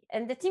say,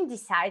 and the team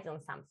decides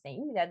on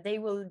something that they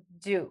will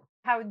do.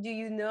 How do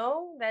you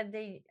know that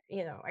they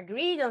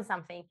agreed on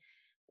something?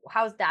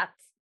 How's that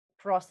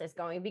process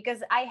going?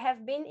 Because I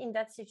have been in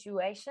that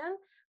situation.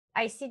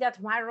 I see that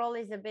my role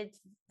is a bit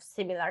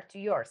similar to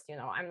yours.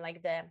 I'm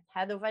like the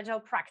head of agile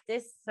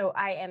practice. So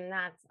I am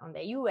not on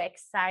the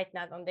UX side,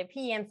 not on the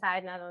PM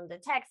side, not on the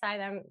tech side.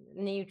 I'm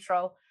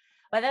neutral.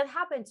 But that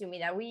happened to me,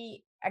 that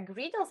we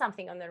agreed on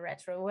something on the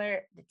retro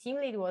where the team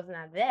lead was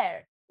not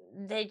there.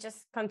 they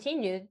just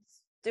continued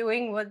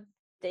doing what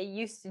they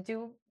used to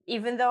do,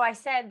 even though I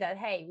said that,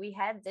 hey, we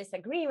had this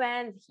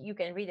agreement, you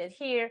can read it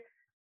here.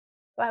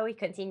 Well, we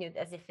continued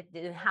as if it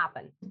didn't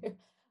happen.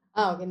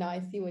 Oh, okay, now I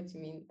see what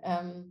you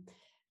mean.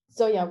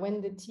 So yeah,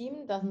 when the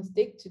team doesn't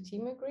stick to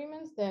team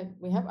agreements that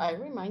we have, I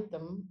remind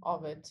them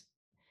of it.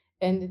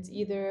 And it's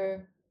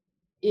either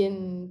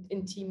in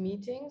team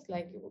meetings,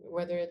 like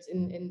whether it's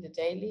in the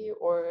daily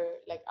or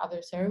like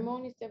other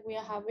ceremonies that we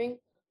are having,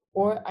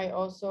 or I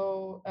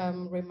also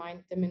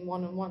remind them in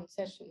one-on-one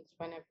sessions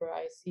whenever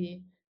I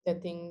see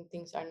that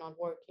things are not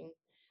working.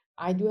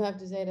 I do have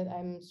to say that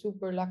I'm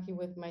super lucky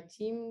with my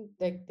team,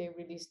 like they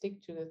really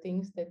stick to the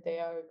things that they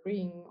are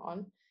agreeing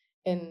on.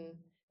 And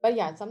but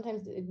yeah,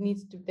 sometimes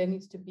there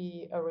needs to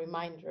be a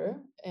reminder.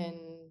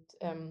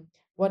 And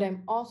what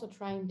I'm also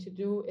trying to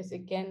do is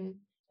again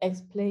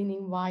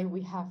explaining why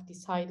we have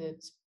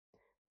decided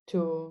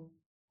to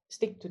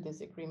stick to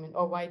this agreement,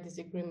 or why this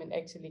agreement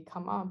actually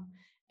come up,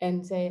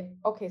 and say,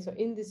 okay, so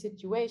in this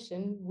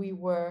situation we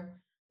were,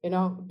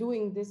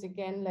 doing this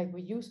again like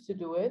we used to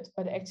do it,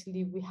 but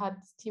actually we had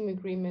this team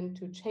agreement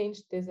to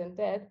change this and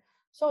that,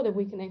 so that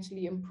we can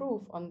actually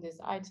improve on this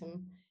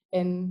item.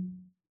 And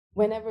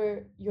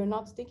whenever you're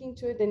not sticking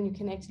to it, then you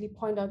can actually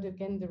point out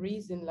again the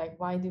reason, like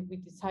why did we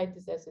decide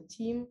this as a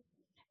team.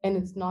 And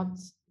it's not,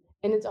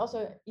 and it's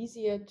also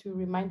easier to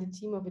remind the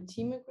team of a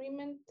team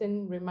agreement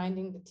than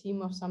reminding the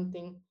team of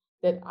something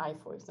that I,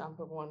 for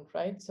example, want,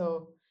 right?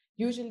 So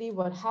usually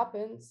what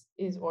happens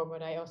is, or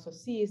what I also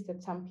see is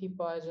that some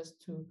people are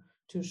just too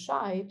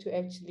shy to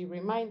actually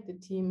remind the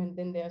team, and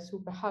then they are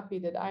super happy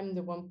that I'm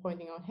the one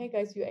pointing out, hey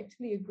guys, you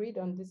actually agreed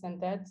on this and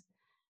that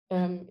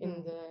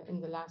in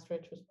the last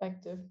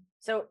retrospective.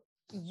 So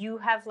you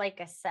have like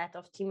a set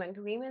of team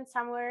agreements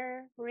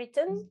somewhere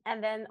written,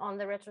 and then on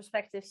the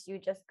retrospectives you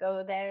just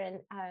go there and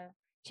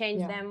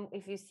change them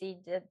if you see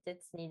that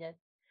it's needed.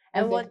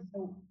 And exactly.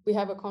 So we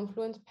have a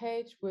Confluence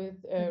page with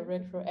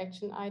retro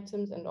action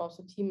items and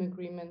also team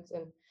agreements,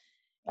 and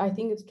I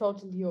think it's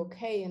totally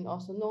okay and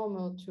also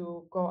normal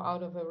to go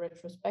out of a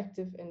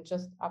retrospective and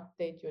just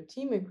update your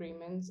team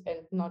agreements and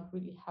not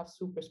really have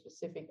super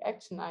specific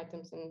action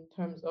items in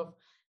terms of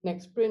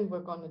next sprint,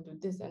 we're going to do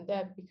this and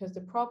that, because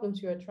the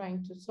problems you are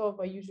trying to solve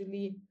are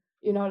usually,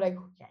 like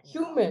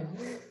human.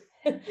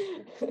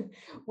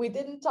 We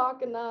didn't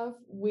talk enough.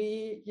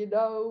 We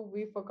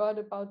forgot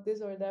about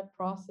this or that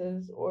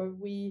process, or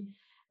we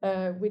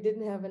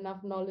didn't have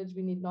enough knowledge.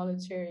 We need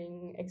knowledge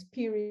sharing,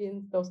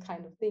 experience, those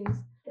kind of things.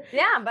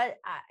 Yeah, but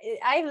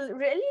I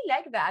really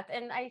like that,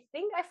 and I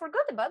think I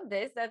forgot about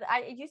this, that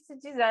I used to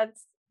do that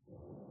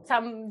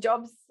some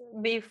jobs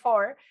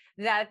before,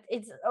 that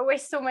it's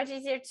always so much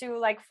easier to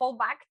like fall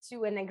back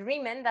to an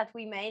agreement that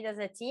we made as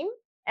a team,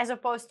 as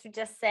opposed to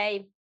just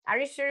say, are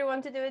you sure you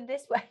want to do it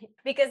this way?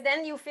 Because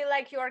then you feel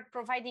like you are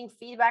providing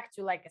feedback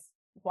to like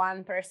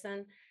one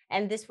person,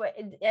 and this way,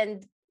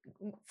 and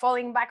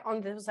falling back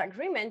on those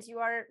agreements, you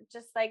are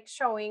just like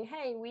showing,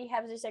 hey, we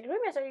have this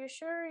agreement, are you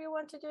sure you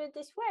want to do it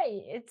this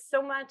way? It's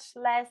so much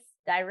less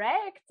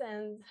direct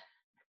and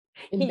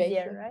invasive,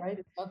 easier, right?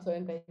 It's not so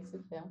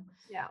invasive.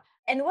 Yeah.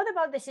 And what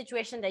about the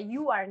situation that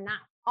you are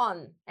now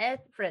on a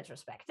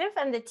retrospective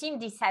and the team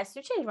decides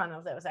to change one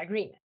of those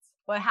agreements?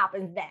 What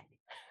happens then?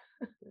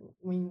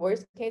 I mean,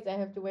 worst case, I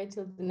have to wait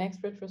till the next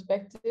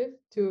retrospective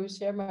to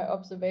share my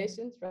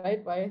observations,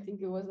 right? Why I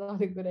think it was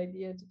not a good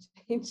idea to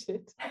change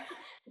it.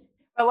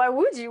 But why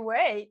would you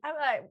wait? I'm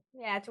like,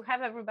 yeah, to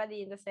have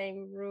everybody in the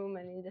same room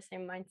and in the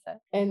same mindset.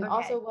 And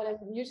also, what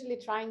I'm usually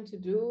trying to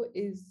do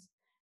is,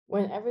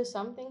 whenever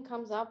something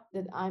comes up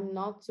that I'm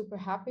not super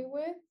happy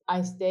with,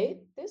 I state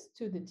this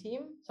to the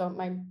team. So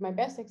my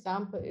best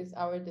example is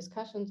our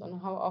discussions on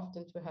how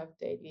often to have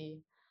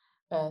daily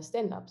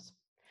stand-ups.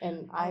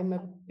 And I'm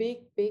a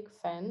big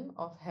fan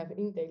of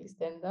having daily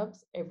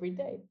stand-ups every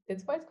day.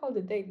 That's why it's called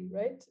a daily,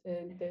 right?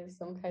 And there's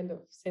some kind of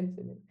sense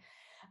in it.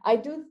 I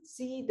do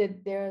see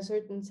that there are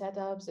certain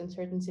setups and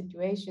certain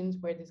situations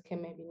where this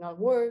can maybe not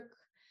work,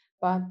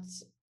 but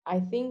I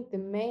think the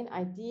main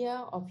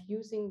idea of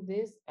using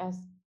this as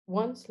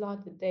one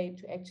slot a day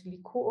to actually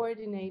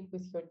coordinate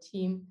with your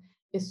team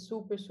is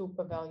super,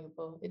 super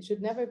valuable. It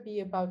should never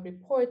be about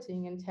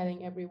reporting and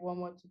telling everyone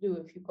what to do.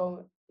 If you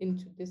go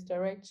into this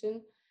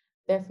direction,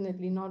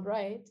 definitely not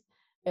right.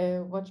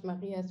 Watch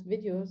Maria's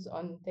videos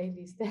on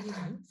daily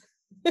stand-ups.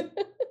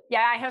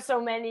 Yeah, I have so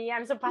many.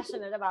 I'm so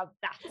passionate about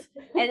that.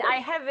 And I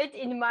have it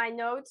in my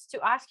notes to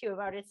ask you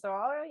about it. So,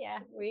 yeah,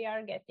 we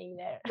are getting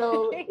there.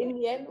 So in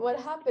the end, what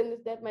happened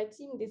is that my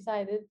team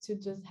decided to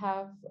just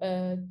have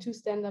 2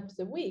 stand-ups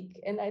a week.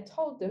 And I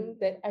told them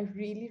that I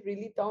really,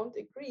 really don't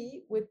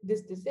agree with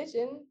this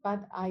decision,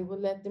 but I will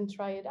let them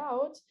try it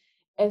out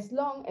as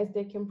long as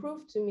they can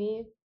prove to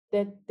me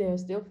that they're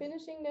still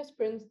finishing their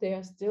sprints, they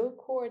are still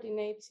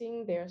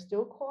coordinating, they are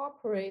still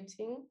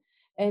cooperating,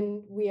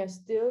 and we are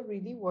still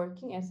really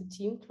working as a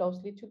team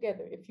closely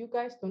together. If you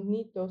guys don't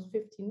need those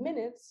 15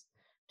 minutes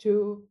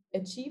to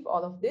achieve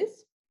all of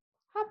this,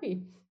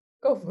 happy.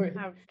 Go for it.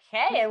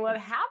 Okay, and what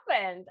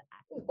happened?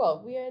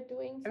 Well, we are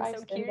doing I'm five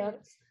so curious.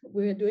 stand-ups.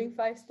 We're doing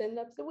 5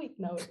 stand-ups a week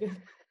now.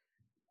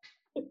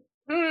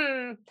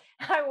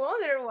 I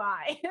wonder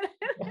why.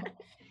 Yeah.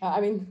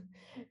 I mean,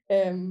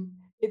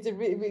 it's a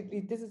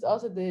really, this is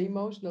also the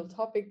emotional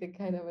topic that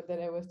kind of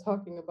that I was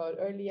talking about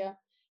earlier,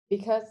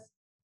 because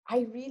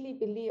I really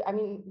believe, I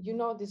mean, you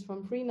know this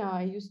from Frina,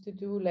 I used to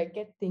do like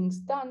get things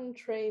done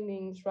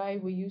trainings,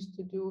 right? We used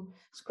to do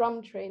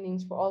Scrum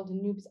trainings for all the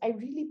newbies. I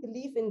really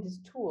believe in this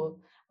tool.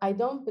 I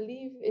don't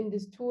believe in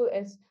this tool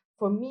as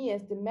for me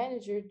as the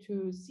manager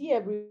to see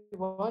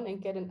everyone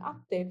and get an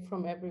update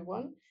from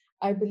everyone.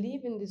 I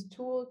believe in this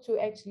tool to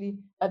actually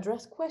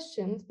address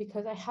questions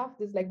because I have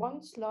this like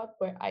one slot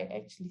where I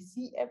actually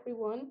see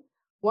everyone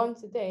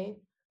once a day.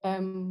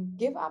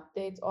 Give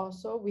updates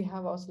also. We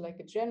have also like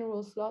a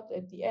general slot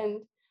at the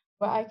end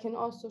where I can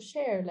also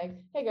share like,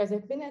 hey guys,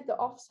 I've been at the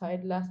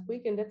offsite last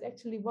week and that's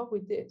actually what we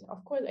did.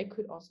 Of course, I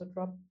could also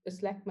drop a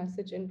Slack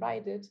message and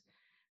write it,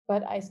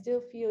 but I still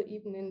feel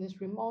even in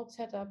this remote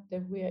setup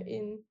that we're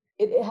in,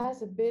 it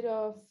has a bit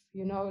of,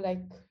 you know,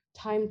 like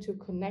time to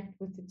connect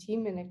with the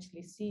team and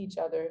actually see each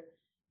other.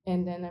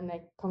 And then I'm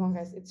like, come on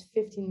guys, it's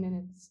 15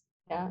 minutes.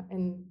 Yeah.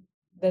 And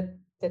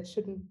that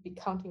shouldn't be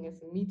counting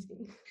as a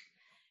meeting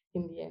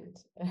in the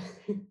end.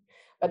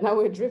 But now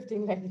we're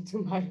drifting like into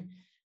my No,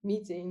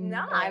 meeting.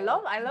 I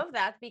love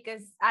that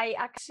because I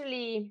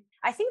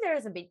think there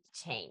is a big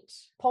change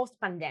post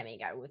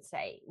pandemic, I would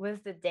say,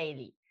 with the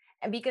daily.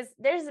 And because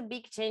there's a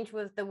big change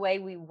with the way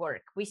we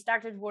work. We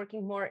started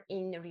working more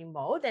in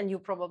remote, and you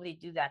probably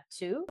do that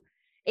too.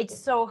 It's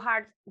so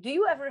hard. Do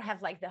you ever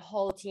have like the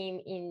whole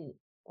team in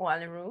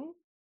one room?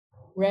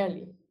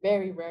 Rarely,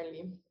 very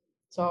rarely.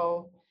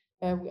 So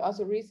we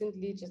also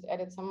recently just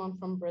added someone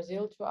from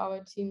Brazil to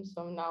our team.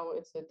 So now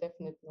it's a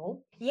definite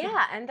no.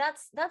 Yeah, and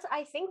that's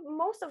I think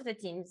most of the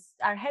teams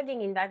are heading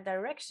in that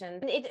direction.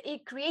 And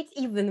it creates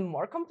even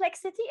more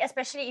complexity,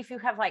 especially if you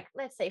have like,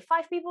 let's say,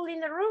 5 people in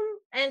the room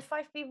and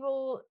 5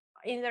 people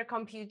in their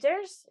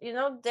computers. You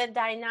know, the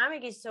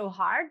dynamic is so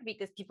hard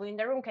because people in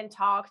the room can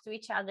talk to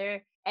each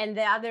other and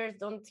the others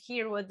don't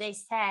hear what they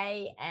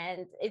say,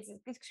 and it's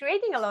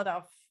creating a lot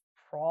of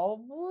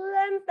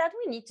problems that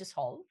we need to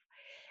solve.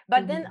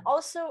 But then Mhm.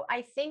 also,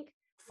 I think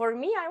for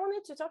me, I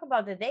wanted to talk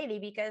about the daily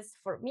because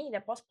for me,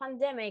 the post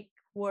pandemic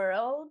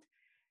world,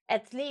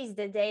 at least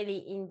the daily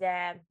in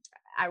the,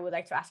 I would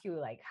like to ask you,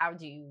 like, how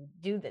do you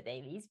do the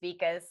dailies?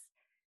 Because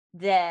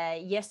the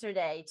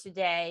yesterday,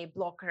 today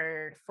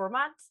blocker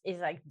format is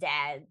like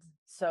dead.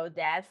 So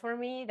dead for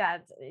me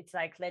that it's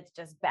like, let's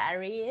just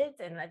bury it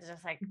and let's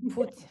just like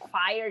put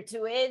fire to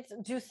it,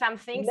 do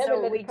something. Never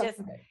So let we it come just,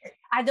 back.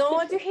 I don't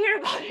want to hear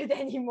about it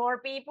anymore,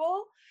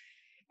 people.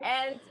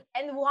 And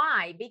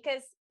why?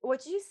 Because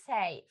what you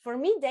say for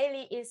me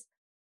daily is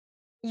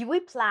we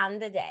plan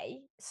the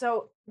day,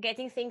 so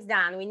getting things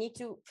done, we need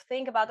to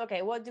think about,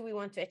 okay, what do we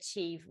want to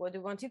achieve, what do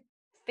we want to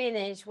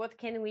finish, what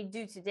can we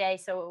do today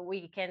so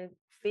we can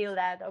feel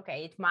that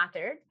okay, it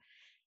mattered.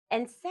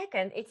 And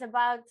second, it's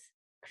about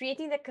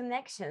creating the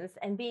connections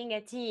and being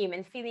a team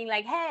and feeling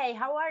like, hey,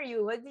 how are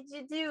you, what did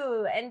you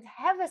do, and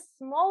have a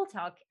small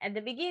talk at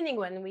the beginning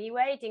when we're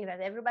waiting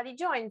that everybody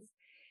joins.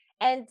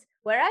 And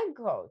where I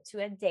go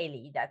to a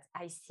daily that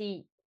I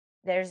see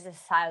there's a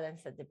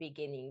silence at the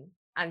beginning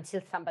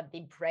until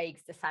somebody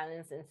breaks the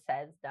silence and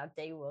says that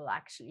they will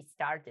actually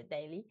start the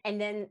daily. And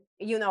then,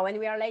 you know, when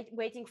we are late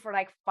waiting for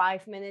like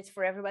 5 minutes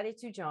for everybody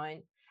to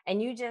join,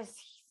 and you just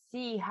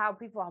see how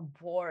people are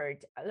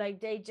bored,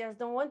 like they just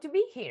don't want to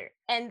be here.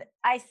 And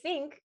I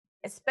think,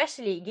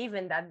 especially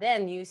given that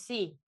then you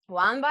see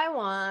one by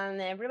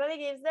one everybody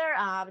gives their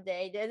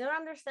update, they don't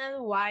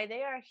understand why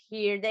they are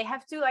here, they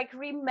have to like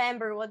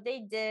remember what they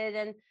did,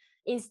 and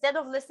instead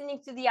of listening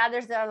to the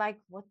others they're like,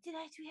 what did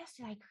I do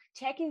yesterday, like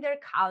checking their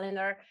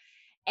calendar,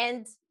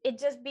 and it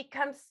just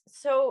becomes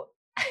so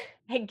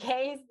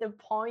against the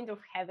point of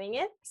having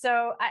it.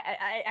 So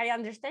I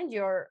understand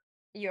your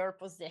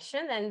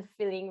position and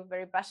feeling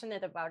very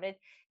passionate about it.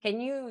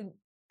 Can you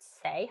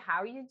say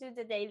how you do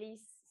the dailies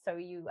so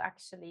you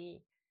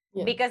actually,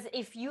 Yes. because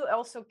if you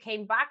also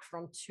came back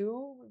from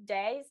 2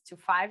 days to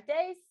 5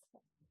 days,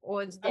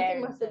 what's Something there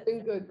must have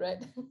been good, right?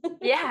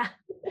 yeah,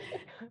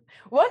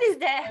 what is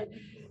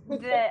Um,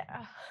 the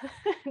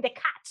the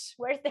catch,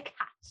 where's the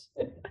catch?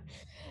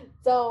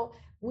 So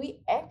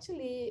we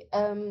actually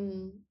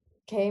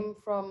came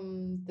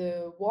from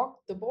the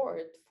walk the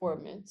board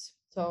format.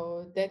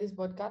 So that is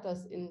what got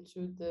us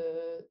into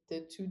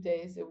the 2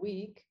 days a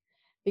week.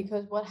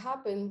 Because what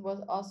happened was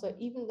also,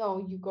 even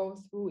though you go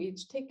through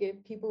each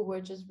ticket, people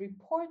were just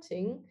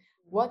reporting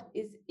what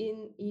is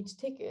in each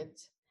ticket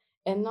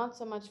and not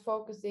so much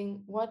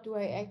focusing what do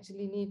I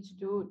actually need to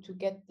do to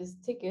get this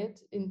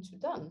ticket into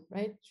done,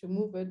 right? To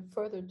move it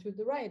further to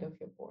the right of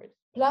your board.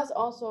 Plus,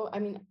 also, I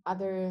mean,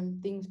 other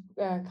things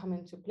come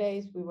into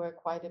place. We were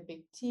quite a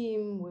big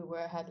team. We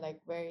were had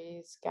like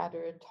very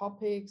scattered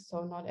topics,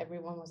 so not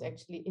everyone was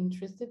actually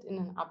interested in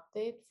an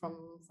update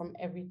from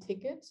every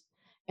ticket,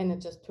 and it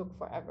just took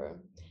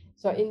forever.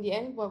 So in the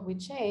end, what we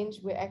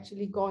changed, we're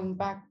actually going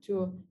back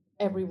to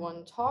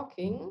everyone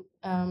talking,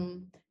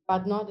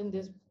 but not in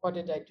this, what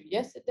did I do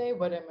yesterday?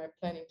 What am I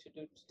planning to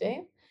do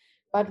today?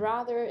 But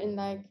rather in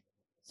like,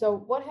 so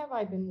what have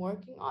I been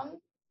working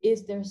on?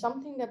 Is there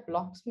something that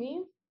blocks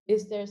me?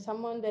 Is there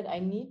someone that I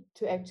need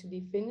to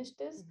actually finish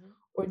this? Mhm.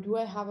 Or do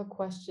I have a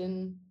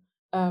question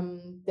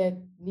that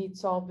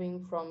needs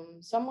solving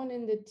from someone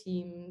in the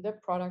team, the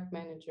product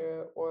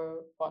manager,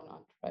 or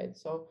whatnot, right?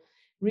 So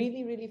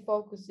really, really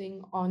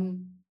focusing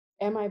on,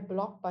 am I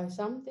blocked by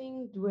something?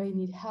 Do I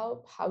need help?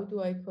 How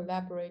do I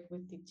collaborate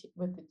with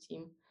the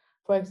team?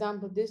 For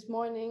example, this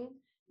morning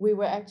we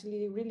were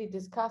actually really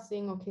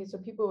discussing, okay, so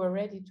people were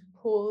ready to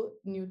pull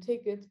new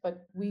tickets, but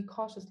we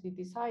cautiously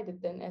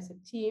decided then as a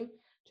team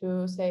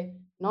to say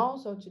no.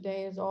 So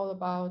today is all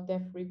about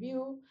dev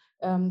review.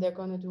 They're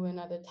going to do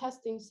another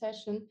testing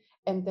session,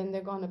 and then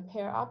they're going to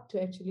pair up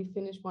to actually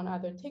finish one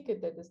other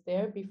ticket that is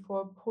there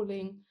before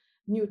pulling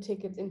new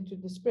tickets into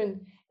the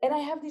sprint. And I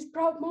have these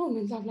proud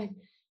moments of like,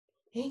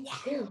 thank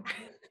Yeah, you.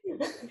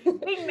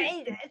 we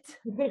made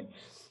it.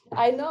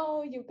 I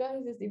know you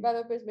guys as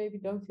developers maybe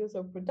don't feel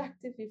so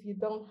productive if you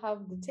don't have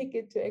the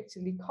ticket to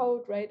actually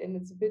code, right? And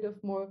it's a bit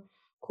of more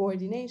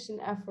coordination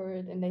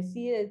effort. And I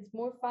see it's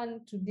more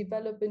fun to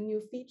develop a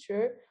new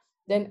feature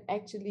than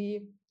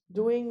actually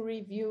doing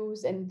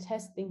reviews and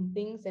testing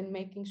things and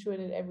making sure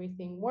that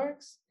everything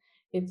works.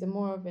 It's a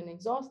more of an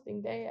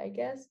exhausting day, I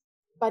guess.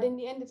 But in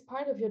the end, it's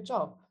part of your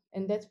job.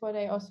 And that's what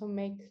I also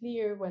make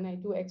clear when I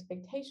do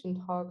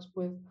expectation talks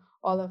with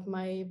all of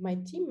my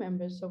team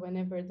members. So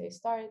whenever they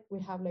start, we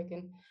have like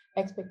an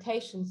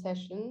expectation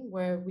session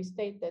where we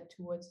state that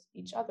towards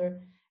each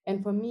other.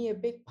 And for me, a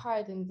big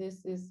part in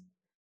this is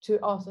to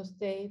also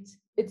state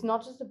it's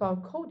not just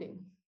about coding,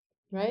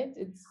 right?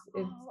 It's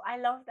Oh, I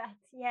love that.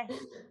 Yes.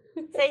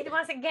 Say it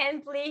once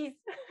again, please.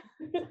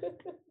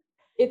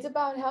 it's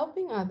about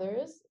helping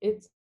others.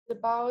 It's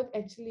about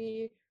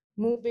actually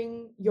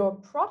moving your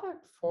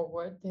product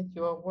forward that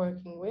you're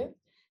working with.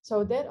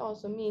 So that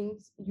also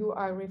means you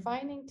are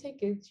refining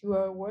tickets, you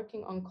are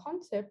working on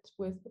concepts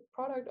with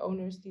product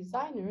owners,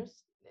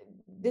 designers.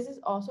 This is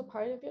also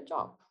part of your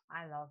job.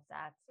 I love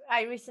that.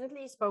 I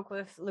recently spoke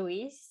with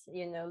Luis.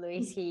 You know,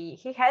 Luis, he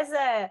has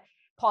a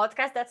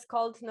podcast that's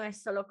called No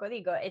es solo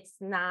código. It's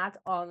not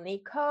only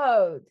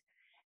code.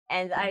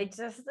 And I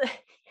just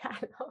I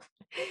love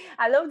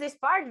I love this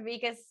part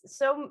because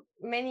so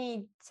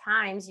many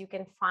times you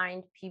can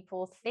find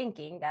people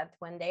thinking that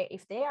when they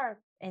if they are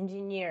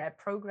engineer, a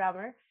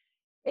programmer,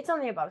 it's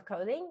only about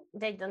coding.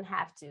 They don't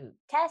have to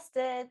test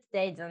it.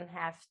 They don't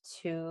have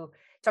to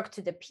talk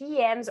to the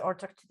PMs or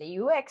talk to the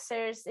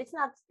UXers. It's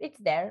not, it's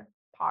their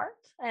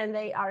part and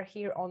they are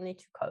here only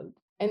to code.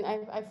 And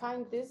I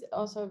find this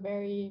also a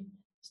very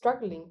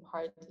struggling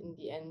part in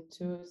the end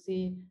to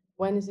see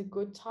when is a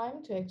good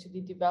time to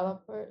actually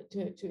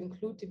to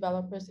include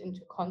developers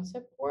into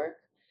concept work,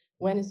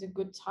 when is a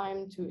good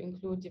time to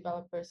include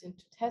developers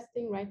into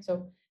testing, right?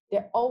 So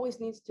there always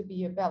needs to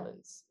be a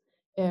balance.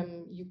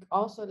 You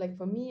also, like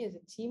for me as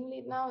a team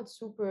lead now, it's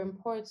super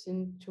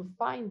important to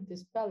find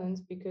this balance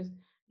because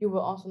you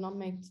will also not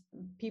make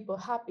people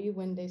happy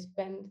when they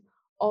spend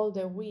all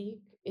their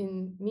week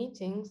in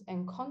meetings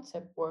and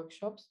concept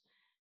workshops,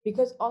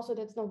 because also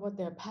that's not what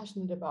they're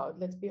passionate about.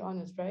 Let's be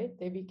honest, right?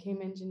 They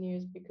became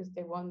engineers because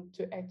they want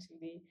to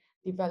actually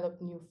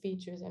develop new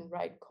features and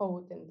write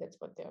code, and that's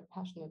what they're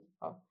passionate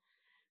about.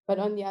 But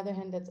on the other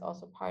hand, that's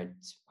also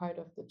part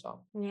of the job.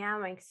 Yeah,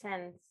 makes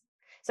sense.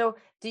 So,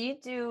 do you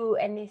do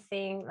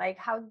anything like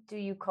how do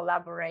you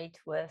collaborate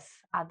with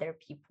other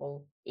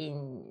people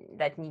in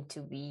that need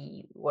to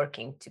be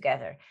working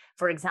together?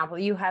 For example,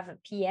 you have a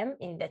PM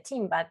in the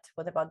team, but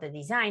what about the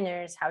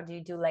designers? How do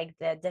you do like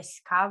the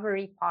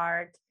discovery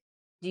part?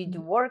 Do you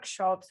do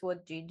workshops?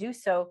 What do you do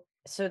so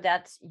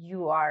that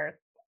you are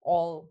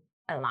all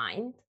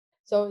aligned?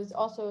 So it's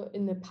also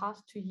in the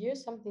past 2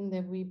 years something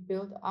that we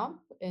built up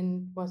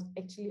and was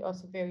actually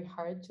also very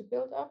hard to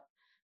build up.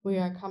 We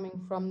are coming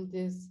from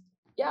this,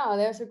 yeah,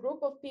 there's a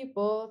group of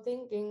people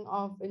thinking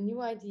of a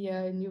new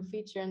idea, a new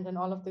feature, and then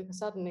all of a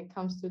sudden it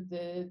comes to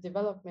the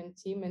development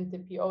team and the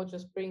PO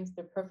just brings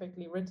the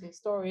perfectly written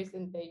stories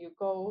and there you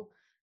go.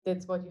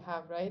 That's what you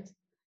have, right?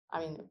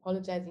 I mean,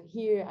 apologizing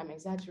here, I'm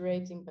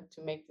exaggerating, but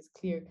to make this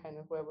clear kind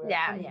of where we're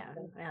Yeah, coming yeah,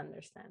 from. I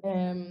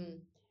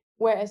understand.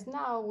 Whereas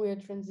now we're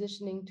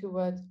transitioning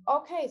towards,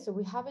 okay, so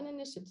we have an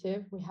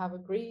initiative, we have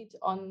agreed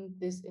on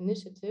this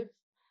initiative,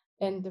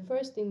 and the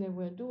first thing that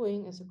we're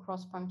doing is a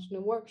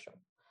cross-functional workshop.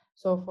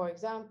 So for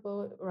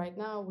example, right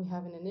now we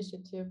have an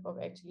initiative of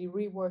actually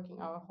reworking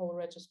our whole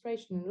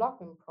registration and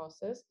login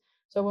process.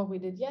 So what we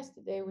did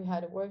yesterday, we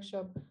had a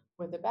workshop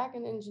with the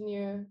backend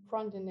engineer,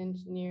 front-end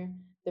engineer,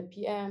 the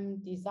PM,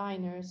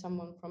 designer,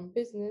 someone from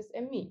business,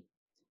 and me.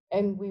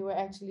 And we were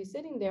actually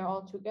sitting there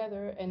all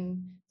together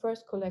and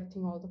first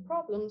collecting all the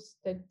problems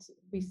that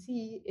we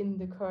see in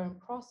the current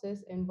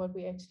process and what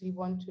we actually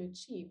want to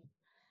achieve.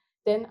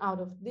 Then out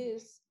of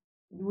this,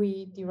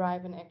 we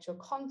derive an actual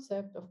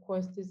concept. Of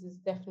course, this is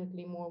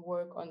definitely more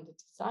work on the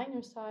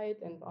designer side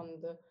and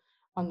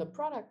on the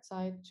product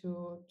side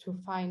to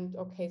find,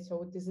 okay,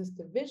 so this is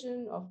the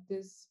vision of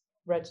this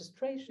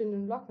registration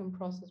and login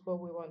process what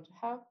we want to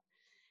have.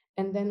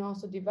 And then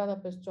also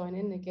developers join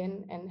in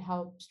again and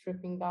help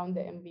stripping down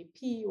the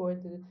MVP or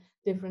the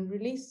different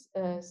release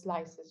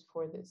slices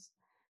for this.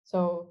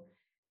 So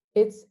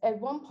it's at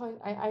one point,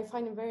 I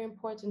find it very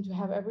important to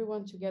have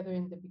everyone together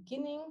in the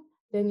beginning,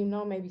 then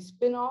maybe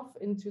spin off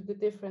into the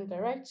different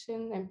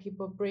direction and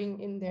people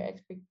bring in their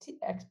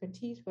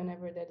expertise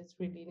whenever that is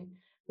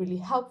really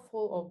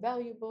helpful or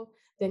valuable.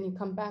 Then you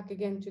come back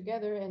again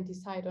together and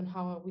decide on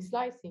how are we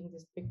slicing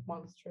this big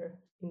monster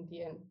in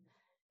the end.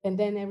 And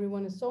then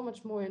everyone is so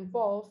much more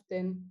involved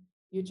than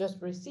you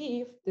just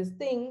receive this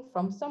thing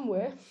from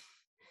somewhere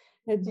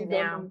and you don't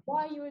Yeah. know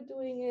why you are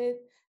doing it,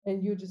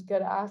 and you just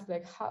gotta ask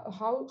like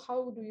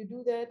how do you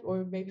do that,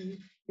 or maybe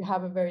you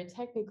have a very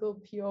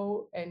technical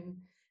PO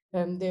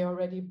and they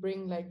already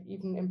bring like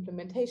even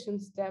implementation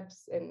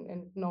steps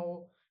and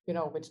know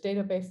which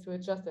database to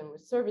adjust and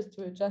which service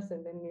to adjust,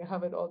 and then you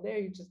have it all there,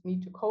 you just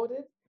need to code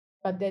it.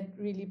 But that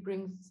really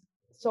brings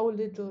so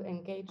little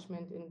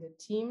engagement in the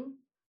team,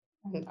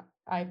 and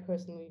I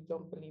personally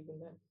don't believe in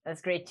that.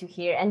 That's great to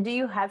hear. And do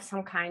you have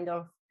some kind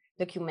of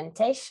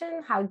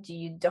documentation? How do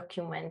you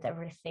document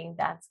everything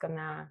that's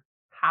gonna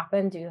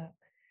happen?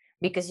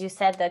 Because you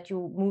said that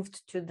you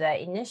moved to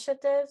the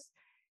initiatives.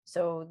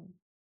 So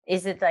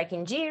is it like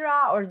in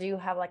Jira, or do you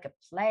have like a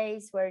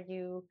place where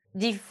you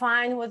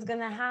define what's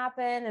gonna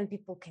happen and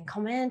people can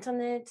comment on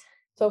it?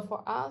 So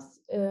for us,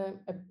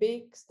 a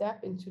big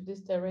step into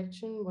this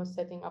direction was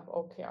setting up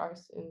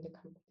OKRs in the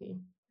company.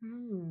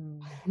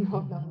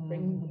 Now I'm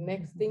bringing the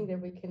next thing that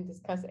we can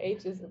discuss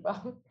ages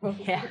about.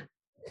 Yeah.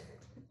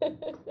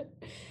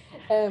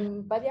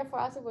 But yeah, for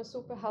us it was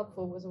super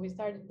helpful. Was we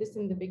started this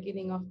in the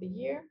beginning of the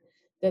year,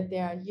 that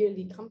there are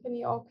yearly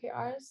company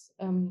OKRs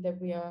that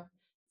we are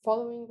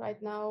following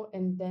right now,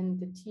 and then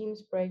the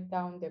teams break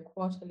down their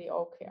quarterly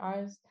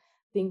OKRs,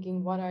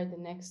 thinking what are the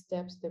next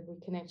steps that we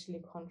can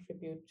actually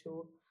contribute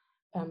to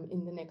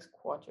in the next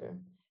quarter.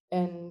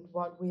 And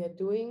what we are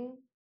doing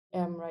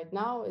right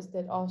now is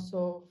that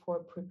also for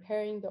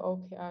preparing the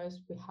OKRs,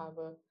 we have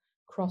a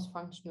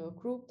cross-functional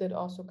group that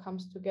also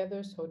comes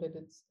together, so that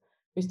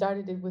we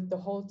started it with the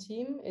whole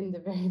team in the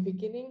very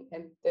beginning,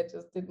 and that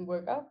just didn't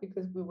work out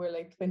because we were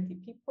like 20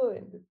 people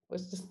and it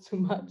was just too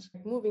much.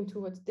 Moving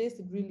towards this,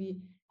 it really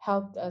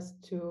helped us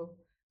to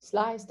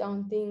slice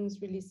down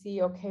things, really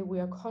see, okay, we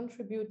are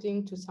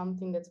contributing to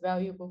something that's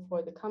valuable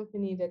for the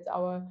company, that's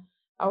our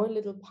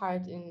little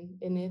part in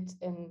it.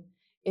 And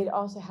it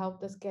also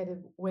helped us get a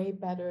way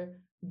better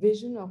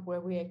vision of where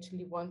we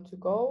actually want to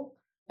go,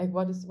 like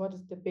what is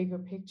the bigger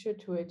picture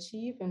to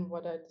achieve, and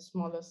what are the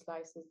smaller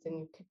slices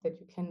that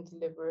you can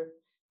deliver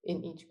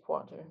in each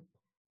quarter.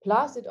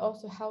 Plus it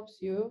also helps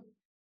you,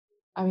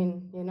 I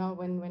mean,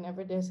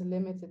 whenever there's a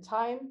limited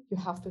time, you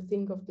have to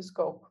think of the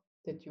scope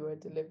that you are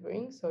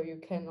delivering. So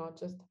you cannot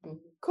just, I mean,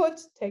 you could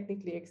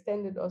technically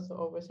extend it also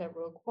over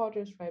several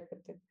quarters, right? But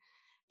then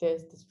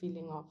there's this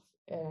feeling of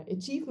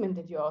achievement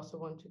that you also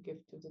want to give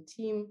to the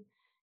team.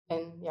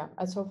 And yeah,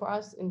 so for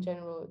us in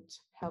general, it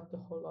helped a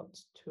whole lot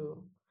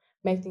to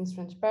make things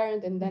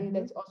transparent. And then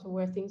that's also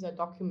where things are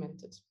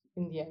documented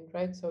in the end,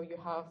 right? So you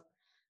have,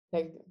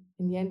 like,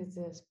 in the end, it's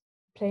a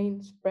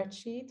plain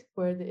spreadsheet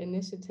where the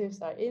initiatives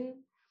are in,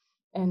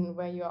 and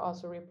where you're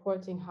also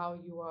reporting how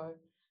you are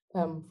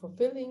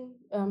fulfilling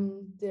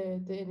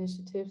the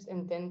initiatives.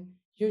 And then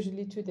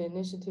usually to the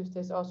initiatives,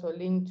 there's also a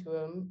link to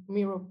a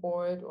Miro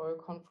board or a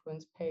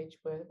Confluence page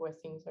where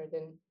things are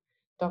then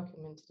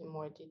documented in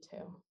more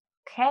detail.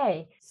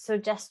 Okay, so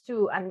just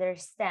to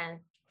understand,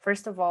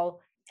 first of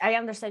all, I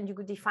understand you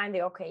could define the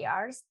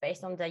OKRs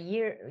based on the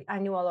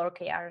annual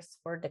OKRs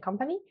for the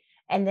company,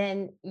 and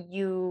then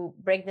you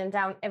break them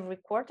down every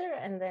quarter,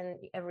 and then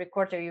every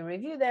quarter you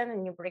review them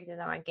and you break them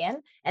down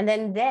again. And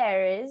then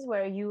there is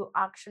where you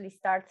actually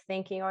start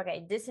thinking,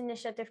 okay, this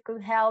initiative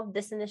could help,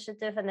 this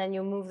initiative, and then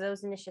you move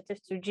those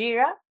initiatives to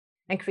Jira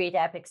and create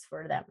epics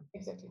for them.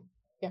 Exactly.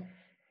 Yeah.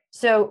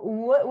 So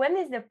when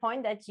is the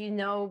point that you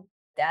know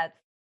that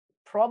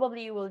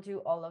probably you will do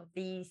all of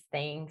these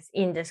things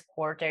in this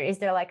quarter? Is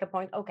there like a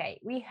point, okay,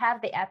 we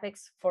have the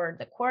epics for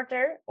the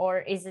quarter, or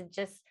is it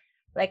just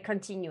like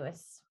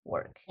continuous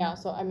work? Yeah,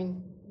 so I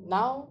mean,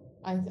 now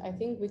I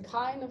think we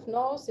kind of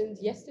know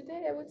since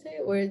yesterday, I would say,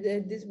 or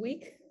this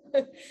week.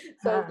 So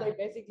it's like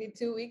basically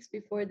 2 weeks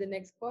before the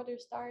next quarter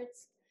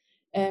starts.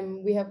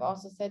 We have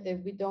also said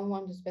that we don't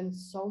want to spend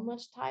so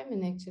much time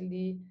in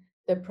actually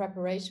the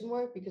preparation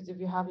work, because if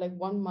you have like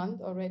 1 month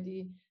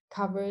already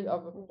covered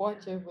of a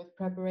quarter with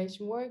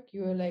preparation work,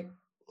 you're like,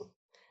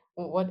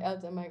 well, what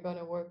else am I going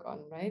to work on,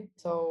 right?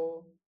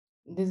 So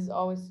this is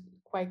always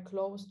quite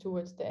close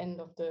towards the end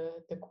of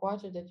the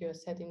quarter that you're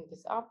setting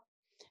this up.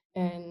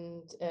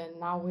 And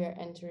now we are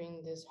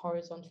entering this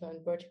horizontal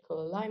and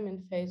vertical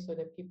alignment phase so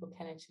that people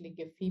can actually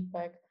give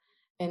feedback.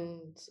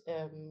 And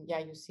yeah,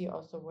 you see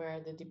also where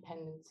the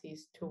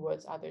dependencies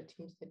towards other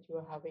teams that you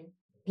are having.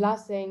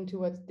 Plus saying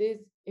towards this,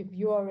 if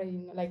you already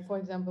know, like, for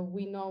example,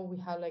 we know we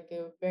have like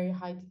a very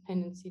high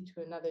dependency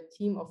to another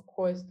team, of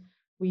course,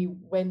 we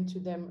went to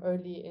them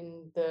early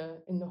in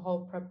the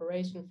whole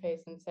preparation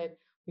phase and said,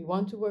 we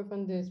want to work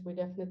on this. We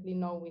definitely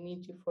know we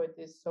need you for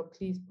this. So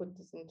please put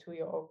this into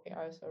your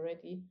OKRs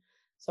already.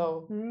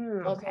 So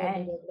also a bit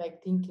Okay. of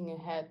like thinking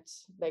ahead,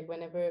 like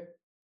whenever.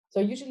 So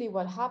usually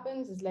what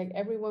happens is like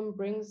everyone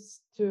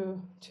brings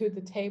to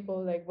the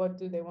table like what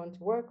do they want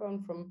to work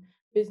on from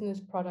business,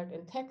 product,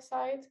 and tech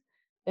side.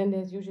 Then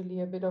there's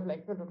usually a bit of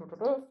like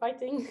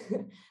fighting,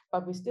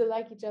 but we still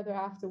like each other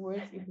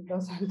afterwards, even though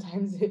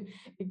sometimes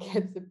it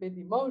gets a bit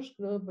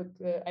emotional. But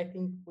I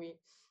think we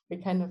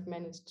kind of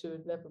managed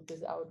to level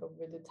this out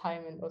over the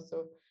time and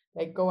also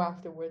like go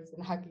afterwards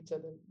and hug each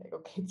other like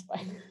okay it's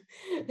fine.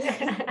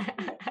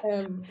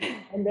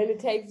 And then it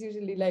takes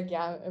usually like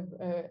yeah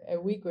a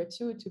week or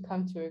two to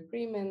come to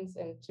agreements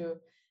and to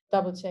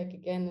double check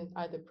again,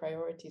 are the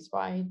priorities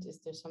right,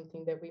 is there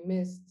something that we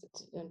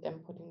missed, and then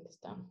putting this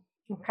down.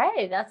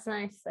 Okay, that's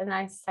nice. A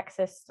nice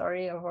success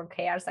story of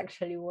OKRs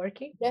actually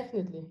working.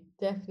 Definitely,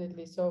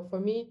 definitely. So for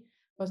me,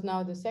 was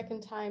now the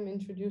second time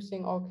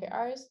introducing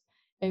OKRs,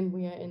 and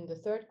we are in the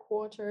third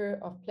quarter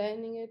of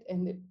planning it,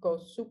 and it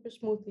goes super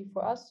smoothly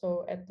for us.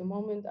 So at the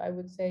moment, I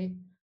would say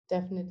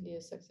definitely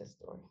a success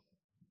story.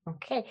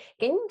 Okay.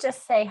 Can you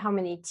just say how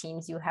many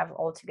teams you have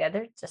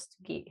altogether, just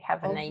to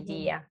have an Altogether,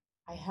 idea?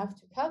 I have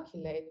to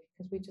calculate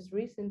because we just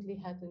recently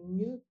had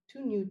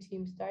two new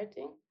teams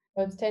starting.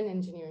 So it's 10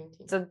 engineering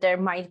teams. So there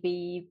might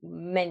be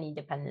many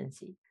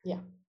dependencies. Yeah.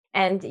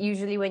 And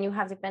usually when you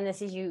have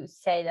dependencies, you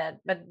say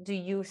that, but do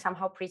you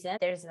somehow present?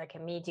 There's like a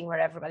meeting where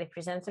everybody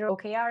presents their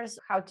OKRs.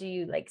 How do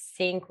you like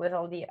sync with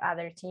all the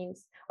other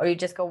teams? Or you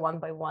just go one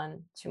by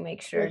one to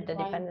make sure We're the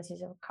trying,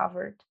 dependencies are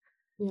covered?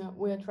 yeah,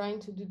 we are trying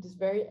to do this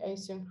very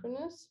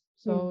asynchronous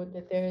so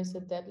that there is a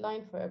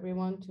deadline for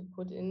everyone to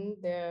put in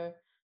their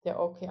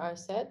OKR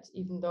set,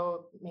 even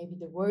though maybe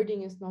the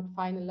wording is not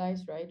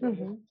finalized, right? Or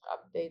you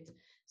have to update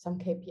some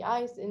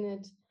KPIs in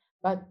it.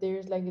 But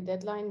there's like a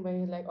deadline where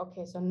you're like,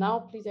 okay, so now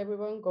please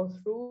everyone go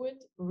through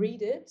it,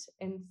 read it,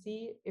 and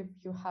see if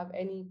you have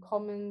any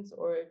comments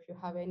or if you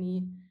have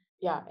any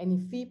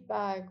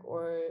feedback,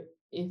 or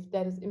if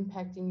that is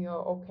impacting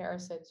your OKR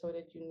set so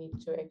that you need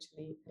to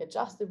actually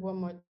adjust it one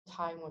more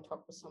time or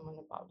talk with someone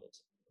about it.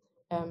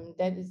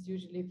 That is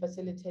usually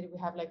facilitated. We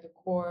have like a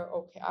core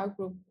OKR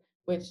group,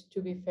 which,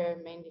 to be fair,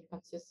 mainly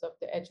consists of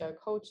the agile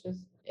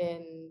coaches,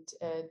 and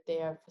they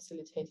are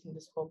facilitating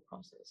this whole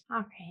process.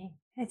 Okay.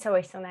 It's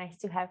always so nice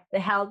to have the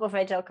help of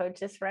agile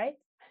coaches, right?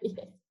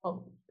 Yes.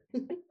 Oh.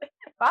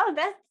 Wow,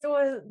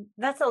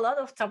 that's a lot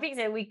of topics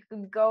and we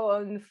could go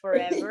on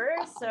forever.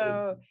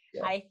 So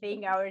Yeah. I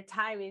think our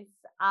time is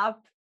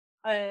up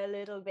a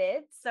little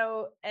bit.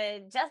 So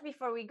just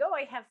before we go,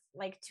 I have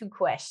like two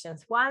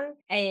questions. One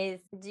is,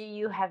 do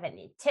you have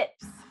any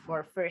tips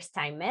for first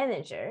time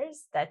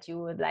managers that you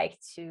would like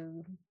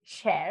to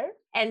share?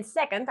 And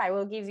second, I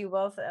will give you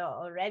both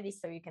already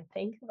so you can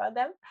think about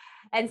them.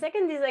 And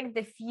second is like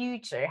the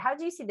future. How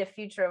do you see the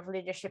future of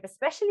leadership,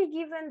 especially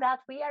given that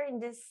we are in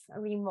this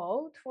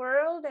remote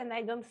world and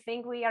I don't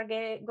think we are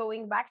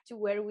going back to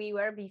where we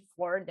were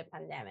before the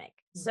pandemic?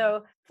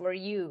 So for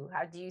you,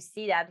 how do you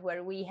see that,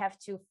 where we have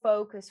to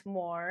focus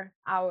more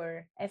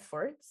our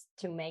efforts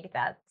to make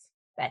that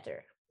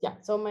better? Yeah,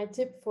 so my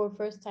tip for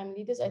first time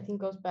leaders, I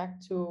think, goes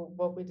back to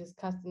what we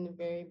discussed in the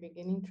very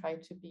beginning. Try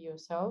to be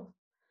yourself,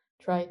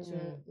 try to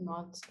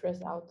not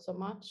stress out so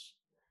much.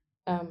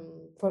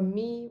 For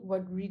me,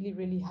 what really,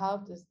 really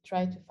helped is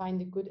try to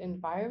find a good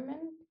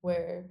environment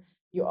where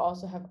you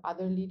also have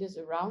other leaders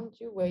around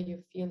you, where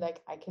you feel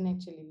like I can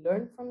actually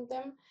learn from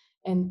them.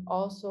 And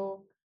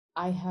also,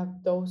 I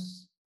have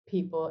those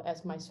people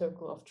as my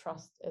circle of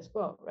trust as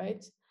well,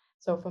 right?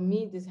 So for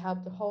me, this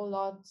helped a whole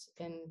lot,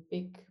 and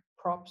big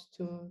props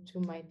to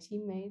my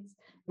teammates,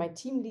 my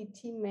team lead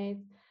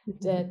teammates,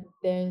 that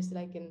there's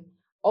like an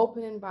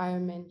open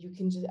environment. You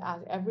can just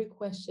ask every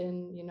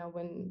question.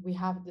 When we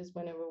have this,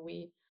 whenever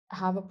we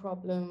have a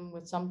problem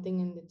with something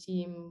in the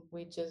team,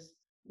 we just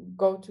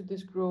go to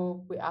this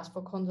group, we ask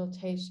for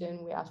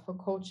consultation, we ask for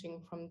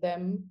coaching from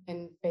them,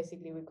 and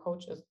basically we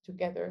coach us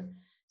together.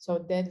 So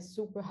that is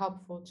super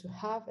helpful to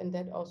have, and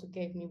that also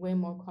gave me way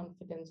more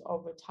confidence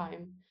over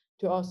time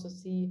to also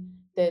see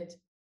that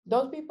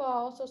those people are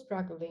also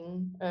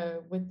struggling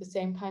with the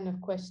same kind of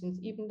questions,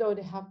 even though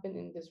they have been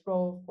in this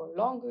role for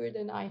longer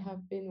than I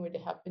have been, or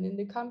they have been in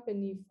the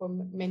company for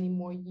many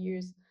more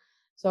years.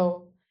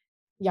 So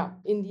yeah,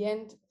 in the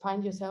end,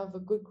 find yourself a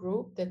good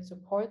group that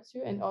supports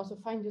you, and also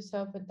find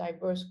yourself a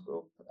diverse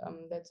group.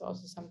 That's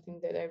also something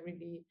that I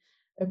really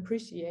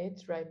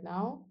appreciate right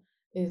now,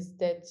 is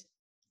that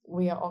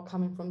we are all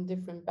coming from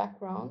different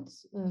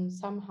backgrounds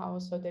somehow.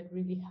 So that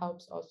really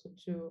helps also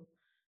to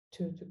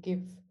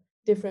give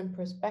different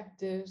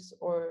perspectives,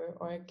 or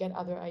get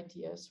other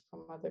ideas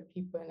from other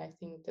people. And I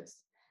think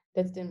that's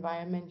the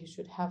environment you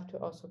should have to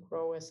also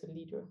grow as a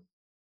leader.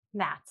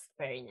 That's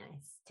very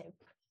nice tip.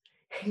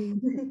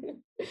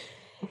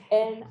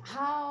 And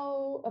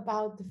how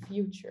about the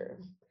future?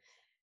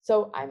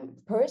 So I'm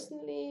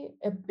personally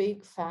a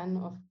big fan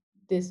of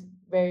this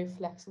very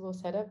flexible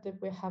setup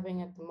that we're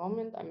having at the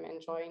moment. I'm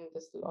enjoying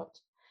this a lot.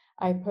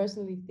 I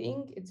personally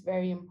think it's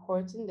very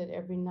important that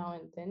every now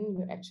and then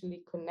you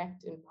actually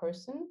connect in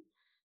person.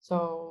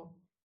 So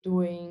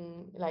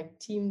doing like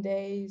team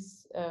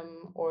days,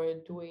 or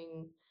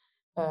doing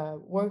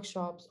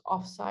workshops,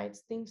 offsites,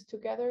 things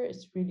together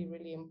is really,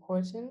 really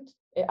important.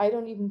 I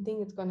don't even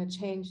think it's going to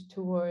change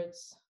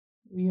towards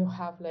we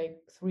have like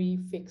 3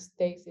 fixed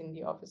days in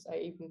the office. I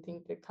even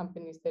think the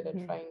companies that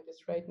are trying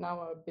this right now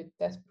are a bit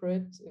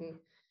desperate in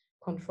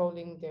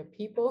controlling their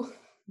people.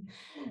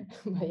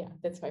 But yeah,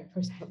 that's my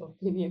personal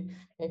opinion.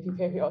 Maybe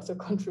very also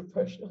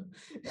controversial.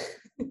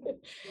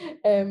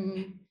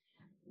 um,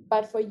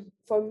 but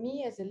for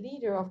me as a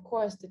leader, of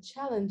course, the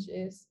challenge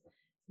is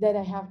that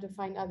I have to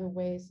find other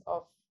ways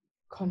of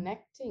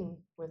connecting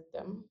with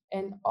them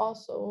and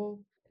also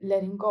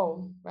letting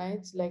go,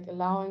 right? Like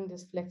allowing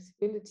this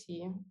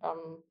flexibility.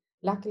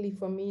 Luckily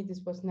for me,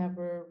 this was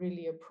never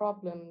really a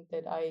problem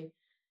that I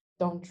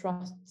don't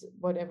trust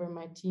whatever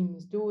my team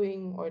is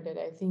doing, or that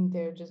I think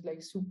they're just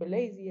like super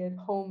lazy at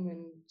home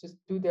and just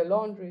do their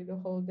laundry the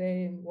whole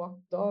day and walk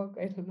the dog.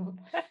 I don't know.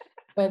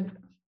 But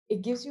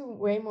it gives you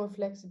way more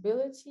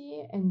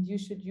flexibility, and you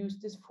should use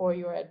this for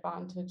your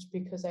advantage,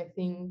 because I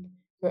think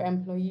your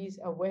employees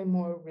are way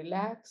more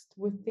relaxed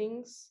with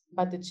things.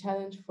 But the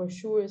challenge for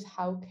sure is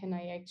how can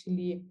I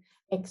actually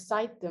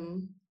excite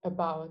them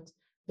about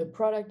the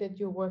product that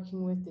you're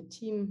working with, the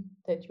team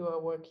that you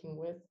are working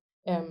with,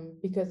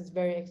 because it's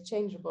very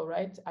exchangeable,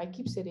 right? I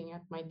keep sitting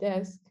at my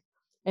desk,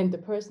 and the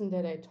person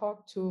that I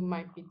talk to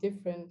might be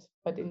different,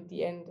 but in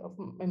the end of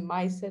in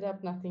my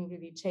setup, nothing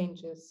really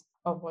changes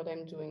of what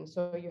I'm doing.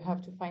 So you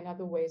have to find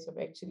other ways of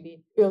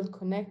actually build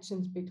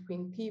connections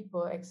between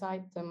people,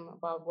 excite them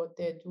about what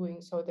they're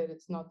doing, so that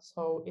it's not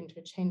so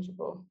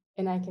interchangeable.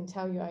 And I can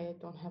tell you, I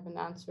don't have an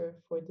answer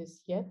for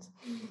this yet.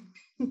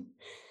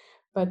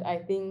 But I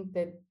think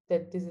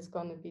that this is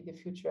going to be the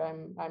future.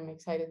 I'm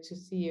excited to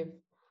see if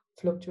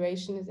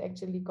fluctuation is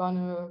actually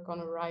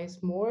gonna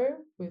rise more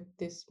with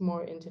this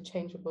more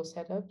interchangeable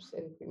setups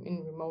and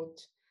in remote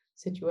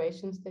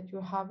situations that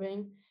you're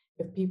having,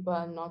 if people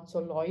are not so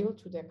loyal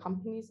to their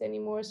companies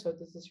anymore. So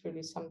this is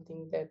really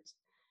something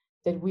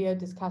that we are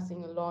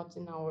discussing a lot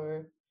in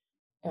our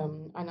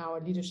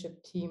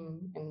leadership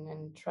team,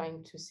 and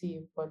trying to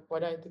see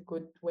what are the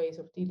good ways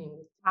of dealing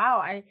with.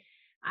 Wow,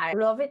 I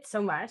love it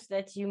so much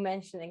that you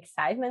mentioned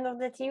excitement of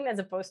the team as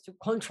opposed to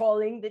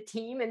controlling the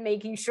team and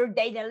making sure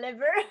they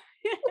deliver.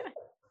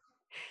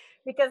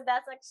 Because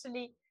that's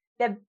actually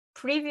the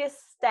previous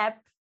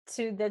step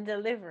to the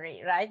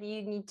delivery, right?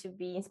 You need to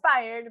be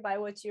inspired by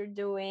what you're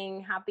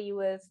doing, happy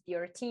with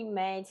your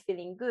teammates,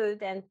 feeling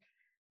good, and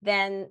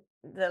then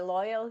the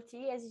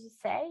loyalty, as you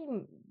say,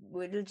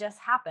 will just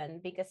happen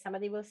because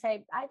somebody will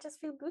say, I just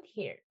feel good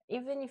here.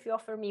 Even if you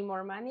offer me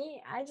more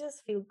money, I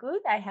just feel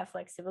good. I have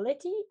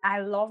flexibility. I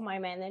love my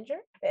manager.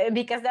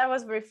 Because that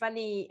was very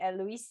funny.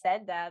 Luis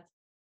said that,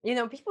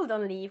 people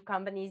don't leave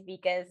companies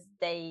because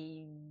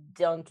they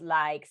don't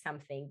like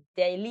something.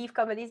 They leave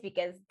companies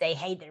because they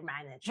hate their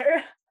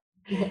manager.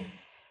 Yeah.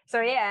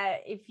 So yeah,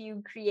 if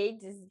you create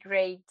this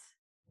great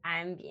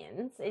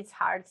ambience, it's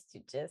hard to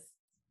just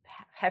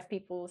have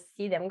people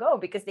see them go,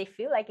 because they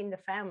feel like in the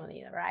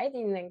family, right?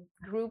 In a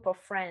group of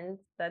friends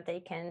that they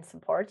can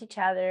support each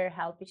other,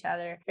 help each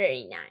other.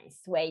 Very nice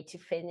way to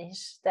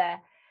finish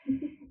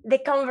the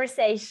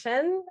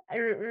conversation.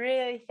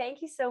 Really,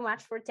 thank you so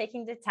much for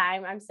taking the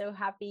time. I'm so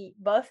happy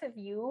both of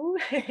you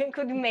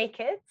could make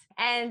it,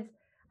 and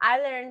I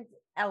learned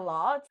a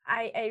lot.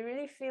 I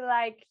really feel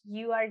like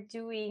you are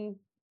doing,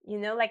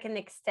 like an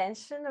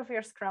extension of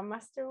your Scrum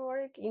Master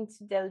work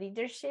into the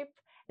leadership.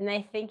 And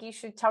I think you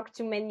should talk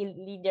to many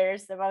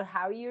leaders about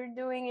how you're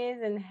doing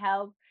it and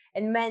help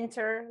and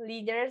mentor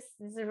leaders.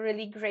 This is a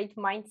really great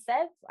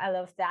mindset. I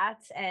love that.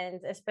 And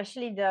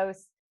especially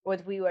those,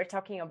 what we were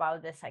talking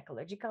about, the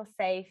psychological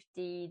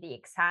safety, the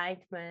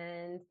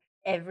excitement,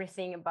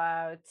 everything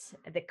about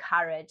the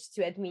courage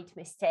to admit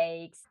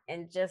mistakes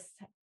and just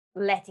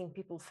letting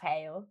people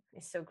fail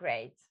is so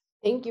great.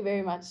 Thank you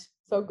very much.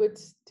 So good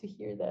to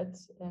hear that.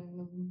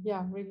 And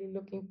yeah, really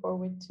looking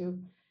forward to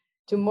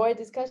more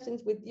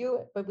discussions with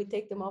you, but we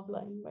take them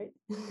offline, right?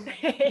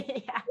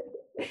 Yeah.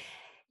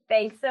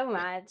 Thanks so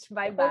much.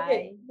 Bye bye.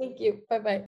 Okay, thank you. Bye bye.